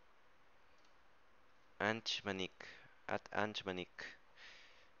 Anch Manik. At Anch Manik.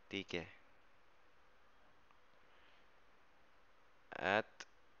 ठीक है. at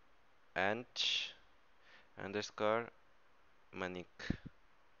𝐼𝐽𝐻_Manik.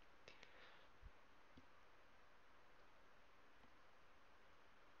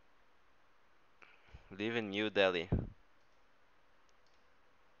 Live in New Delhi.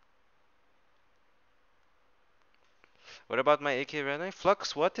 What about my AK Renai?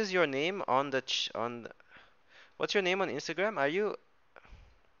 Flux, what is your name on the what's your name on Instagram? Are you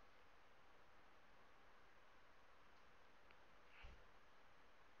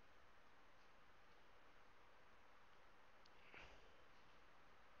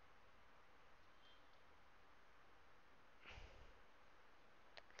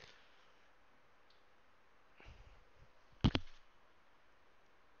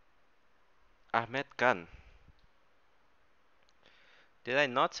Ahmed Khan? Did I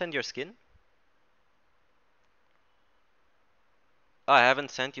not send your skin? Oh, I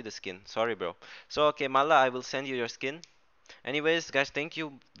haven't sent you the skin. Sorry, bro. So, okay, Mala, I will send you your skin. Anyways, guys, thank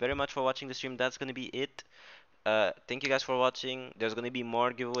you very much for watching the stream. That's gonna be it. Thank you guys for watching. There's gonna be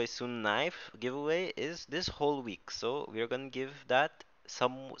more giveaways soon. Knife giveaway is this whole week, so we're gonna give that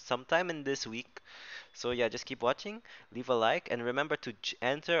sometime in this week. So yeah, just keep watching, leave a like, and remember to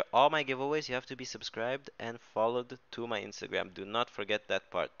enter all my giveaways. You have to be subscribed and followed to my Instagram. Do not forget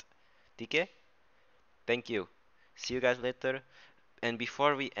that part. TK? Thank you. See you guys later. And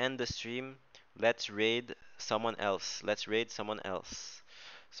before we end the stream, let's raid someone else. Let's raid someone else.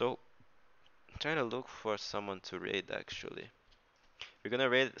 So, I'm trying to look for someone to raid actually. We're gonna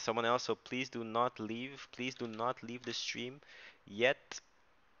raid someone else, so please do not leave. Please do not leave the stream yet.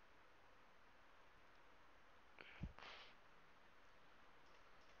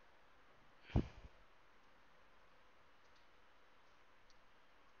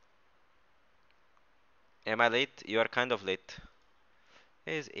 Am I late? You are kind of late.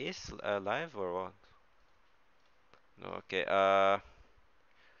 Hey, is Ace live or what? No, okay.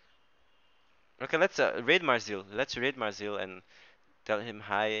 Okay, let's raid Marzil. Let's raid Marzil and tell him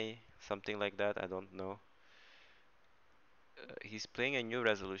hi, something like that. I don't know. He's playing a new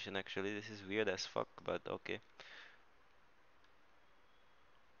resolution actually. This is weird as fuck, but okay.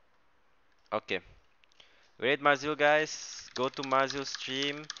 Okay. Raid Marzil, guys. Go to Marzil's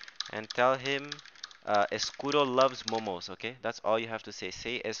stream and tell him Escudo loves momos, okay? That's all you have to say.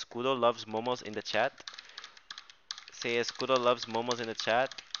 Say Escudo loves momos in the chat. Say Escudo loves momos in the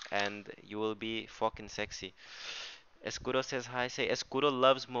chat and you will be fucking sexy. Escudo says hi. Say Escudo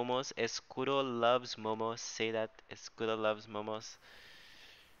loves momos. Escudo loves momos. Say that. Escudo loves momos.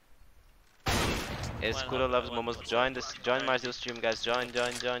 Escudo loves momos. Join this. Join Marzil's stream, guys. Join.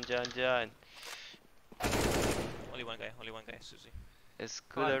 Only one guy, Susie.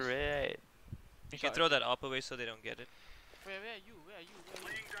 Escudo raid. You can throw that up away so they don't get it. Where are you?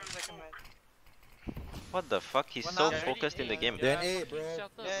 Second man. What the fuck? He's so focused in the game. Then A, bro.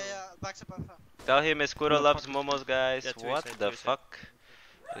 Yeah, backs up. Tell him Escudo loves momos, guys. Yeah, What the fuck?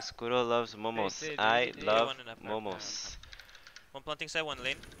 Escudo loves momos. I love momos. One planting side, one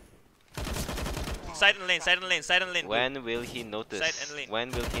lane. Side and lane. When will he notice?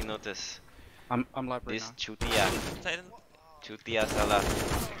 When will he notice? I'm live right This now. chutia. Chutia Salah.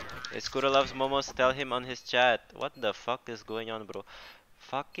 Escudo loves momos. Tell him on his chat. What the fuck is going on, bro?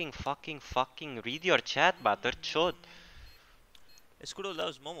 Fucking. Read your chat, batter chod. Escudo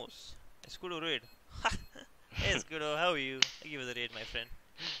loves momos. Escudo raid. Hey Escudo, how are you? I give you the raid, my friend.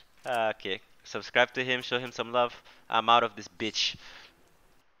 Okay. Subscribe to him. Show him some love. I'm out of this bitch.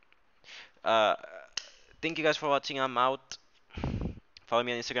 Thank you guys for watching. I'm out. Follow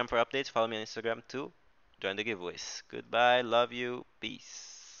me on Instagram for updates. Follow me on Instagram too. Join the giveaways. Goodbye. Love you. Peace.